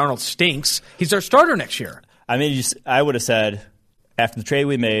mistake. Sam Darnold stinks. He's our starter next year. I mean, I would have said, after the trade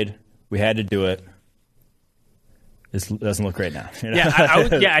we made, we had to do it. This doesn't look great now. You know?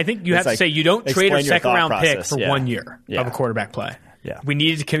 I think you have to say you don't trade a second-round pick for 1 year of a quarterback play. Yeah. We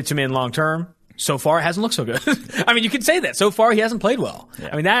needed to commit him in long-term. So far, it hasn't looked so good. I mean, you can say that. So far, he hasn't played well. Yeah.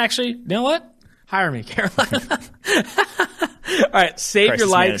 I mean, that actually, you know what? Hire me, Carolina. All right, save your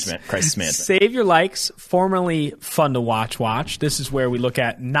likes. Crisis management. Save your likes, formerly Fun to Watch. This is where we look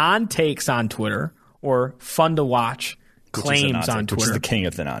at non-takes on Twitter or fun to watch claims on Twitter. Which is the king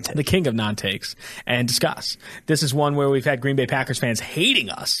of the non-takes. The king of non-takes, and discuss. This is one where we've had Green Bay Packers fans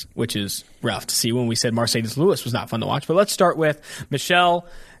hating us, which is rough to see when we said Mercedes Lewis was not fun to watch. But let's start with Michelle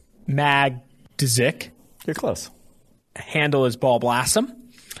Magdzick. You're close. Handle is Ball Blossom.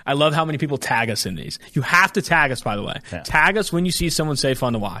 I love how many people tag us in these. You have to tag us, by the way. Yeah. Tag us when you see someone say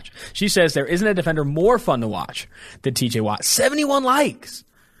fun to watch. She says there isn't a defender more fun to watch than TJ Watt. 71 likes.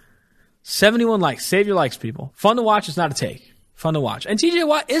 71 likes. Save your likes, people. Fun to watch is not a take. Fun to watch. And TJ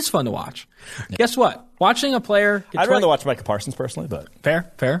Watt is fun to watch. Yeah. Guess what? Watching a player... I'd rather watch Micah Parsons personally, but...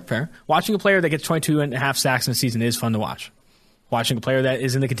 Fair. Watching a player that gets 22.5 sacks in a season is fun to watch. Watching a player that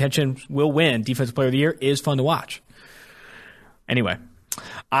is in the contention will win Defensive Player of the Year is fun to watch. Anyway,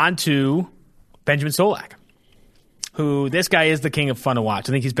 on to Benjamin Solak, who this guy is the king of fun to watch.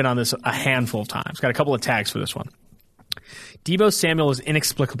 I think he's been on this a handful of times. Got a couple of tags for this one. Deebo Samuel is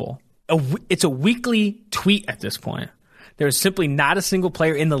inexplicable. It's a weekly tweet at this point. There is simply not a single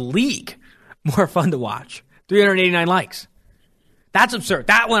player in the league more fun to watch. 389 likes. That's absurd.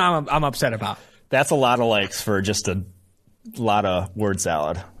 That one I'm upset about. That's a lot of likes for just a lot of word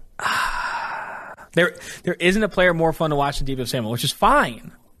salad. There isn't a player more fun to watch than Deebo Samuel, which is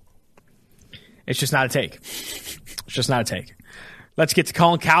fine. It's just not a take. It's just not a take. Let's get to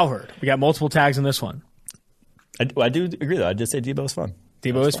Colin Cowherd. We got multiple tags in this one. I do agree, though. I did say Deebo is fun.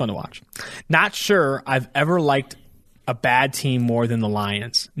 Deebo is fun to watch. Not sure I've ever liked a bad team more than the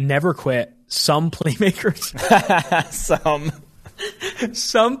Lions. Never quit. Some playmakers.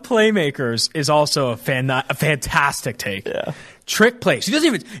 Some playmakers is also a fantastic take. Yeah. Trick plays. He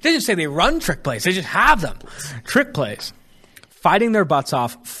doesn't say they run trick plays. They just have them. Trick plays. Fighting their butts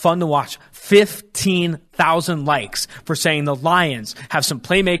off. Fun to watch. 15,000 likes for saying the Lions have some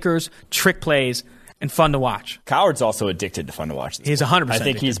playmakers, trick plays, and fun to watch. Coward's also addicted to fun to watch. He's 100% I think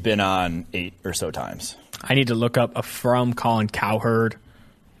addicted. he's been on 8 or so times. I need to look up a from Colin Cowherd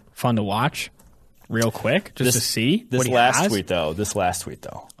fun to watch real quick just to see what he has. This last tweet,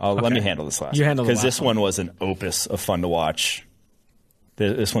 though. Let me handle this last one. You handle because this one was an opus of fun to watch.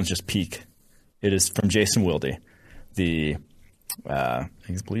 This one's just peak. It is from Jason Wilde, I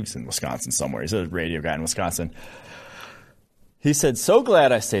believe he's in Wisconsin somewhere. He's a radio guy in Wisconsin. He said, "So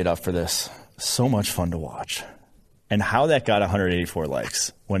glad I stayed up for this. So much fun to watch." And how that got 184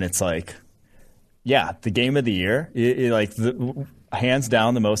 likes when it's like, yeah, the game of the year, hands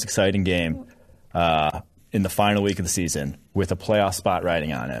down the most exciting game in the final week of the season with a playoff spot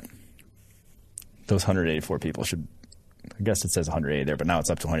riding on it. Those 184 people should I guess it says 180 there, but now it's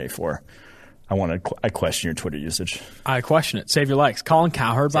up to 184. I question your Twitter usage. I question it. Save your likes. Colin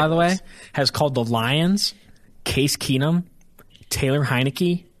Cowherd, by the way, has called the Lions, Case Keenum, Taylor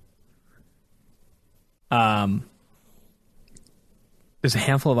Heineke. There's a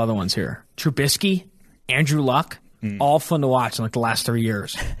handful of other ones here. Trubisky, Andrew Luck, all fun to watch in like the last 3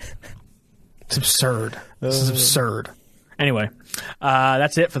 years. It's absurd. This is absurd. Anyway,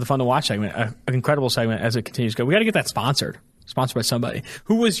 that's it for the fun to watch segment. An incredible segment as it continues to go. We got to get that sponsored by somebody.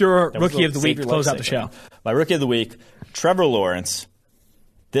 Who was your rookie of the week to close out the show? My rookie of the week, Trevor Lawrence.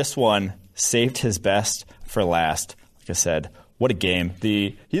 This one saved his best for last. Like I said, what a game.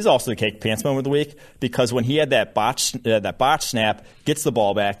 He's also the cake pants moment of the week because when he had that botch snap, gets the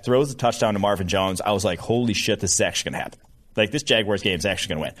ball back, throws the touchdown to Marvin Jones, I was like, holy shit, this is actually going to happen. Like, this Jaguars game is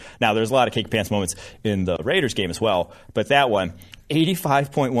actually going to win. Now, there's a lot of cake pants moments in the Raiders game as well, but that one,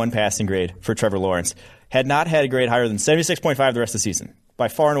 85.1 passing grade for Trevor Lawrence. Had not had a grade higher than 76.5 the rest of the season. By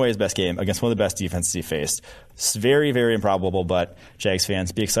far and away his best game against one of the best defenses he faced. It's very, very improbable, but Jags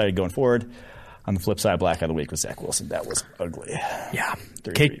fans, be excited going forward. On the flip side, Black of the Week was Zach Wilson. That was ugly. Yeah.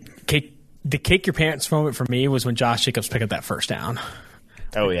 The cake your pants moment for me was when Josh Jacobs picked up that first down.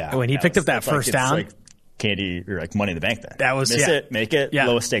 Oh, yeah. When he picked up that first down. Like candy or like Money in the Bank then. That was, Miss it, make it,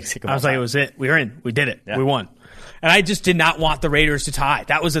 lowest stakes. I was like, it was it. We were in. We did it. Yeah. We won. And I just did not want the Raiders to tie.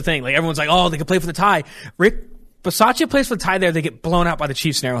 That was the thing. Like, everyone's like, oh, they could play for the tie. Rick Bisaccia plays for the tie there. They get blown out by the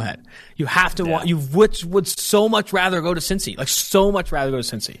Chiefs in Arrowhead. You have to want. You would so much rather go to Cincy. Like, so much rather go to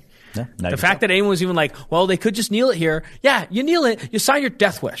Cincy. Yeah, the fact that anyone was even like, well, they could just kneel it here. Yeah, you kneel it. You sign your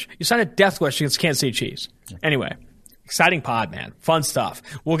death wish. You sign a death wish against Kansas City Chiefs. Yeah. Anyway, exciting pod, man. Fun stuff.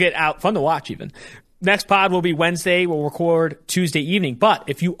 We'll get out. Fun to watch even. Next pod will be Wednesday. We'll record Tuesday evening. But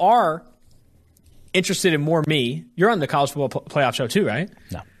if you are interested in more me, you're on the college football playoff show too, right?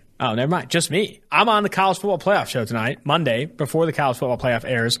 No. Oh, never mind. Just me. I'm on the college football playoff show tonight, Monday, before the college football playoff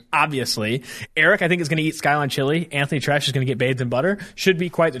airs, obviously. Eric, I think, is going to eat Skyline chili. Anthony Tresh is going to get bathed in butter. Should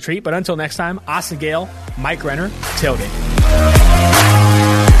be quite the treat. But until next time, Austin Gale, Mike Renner, Tailgate.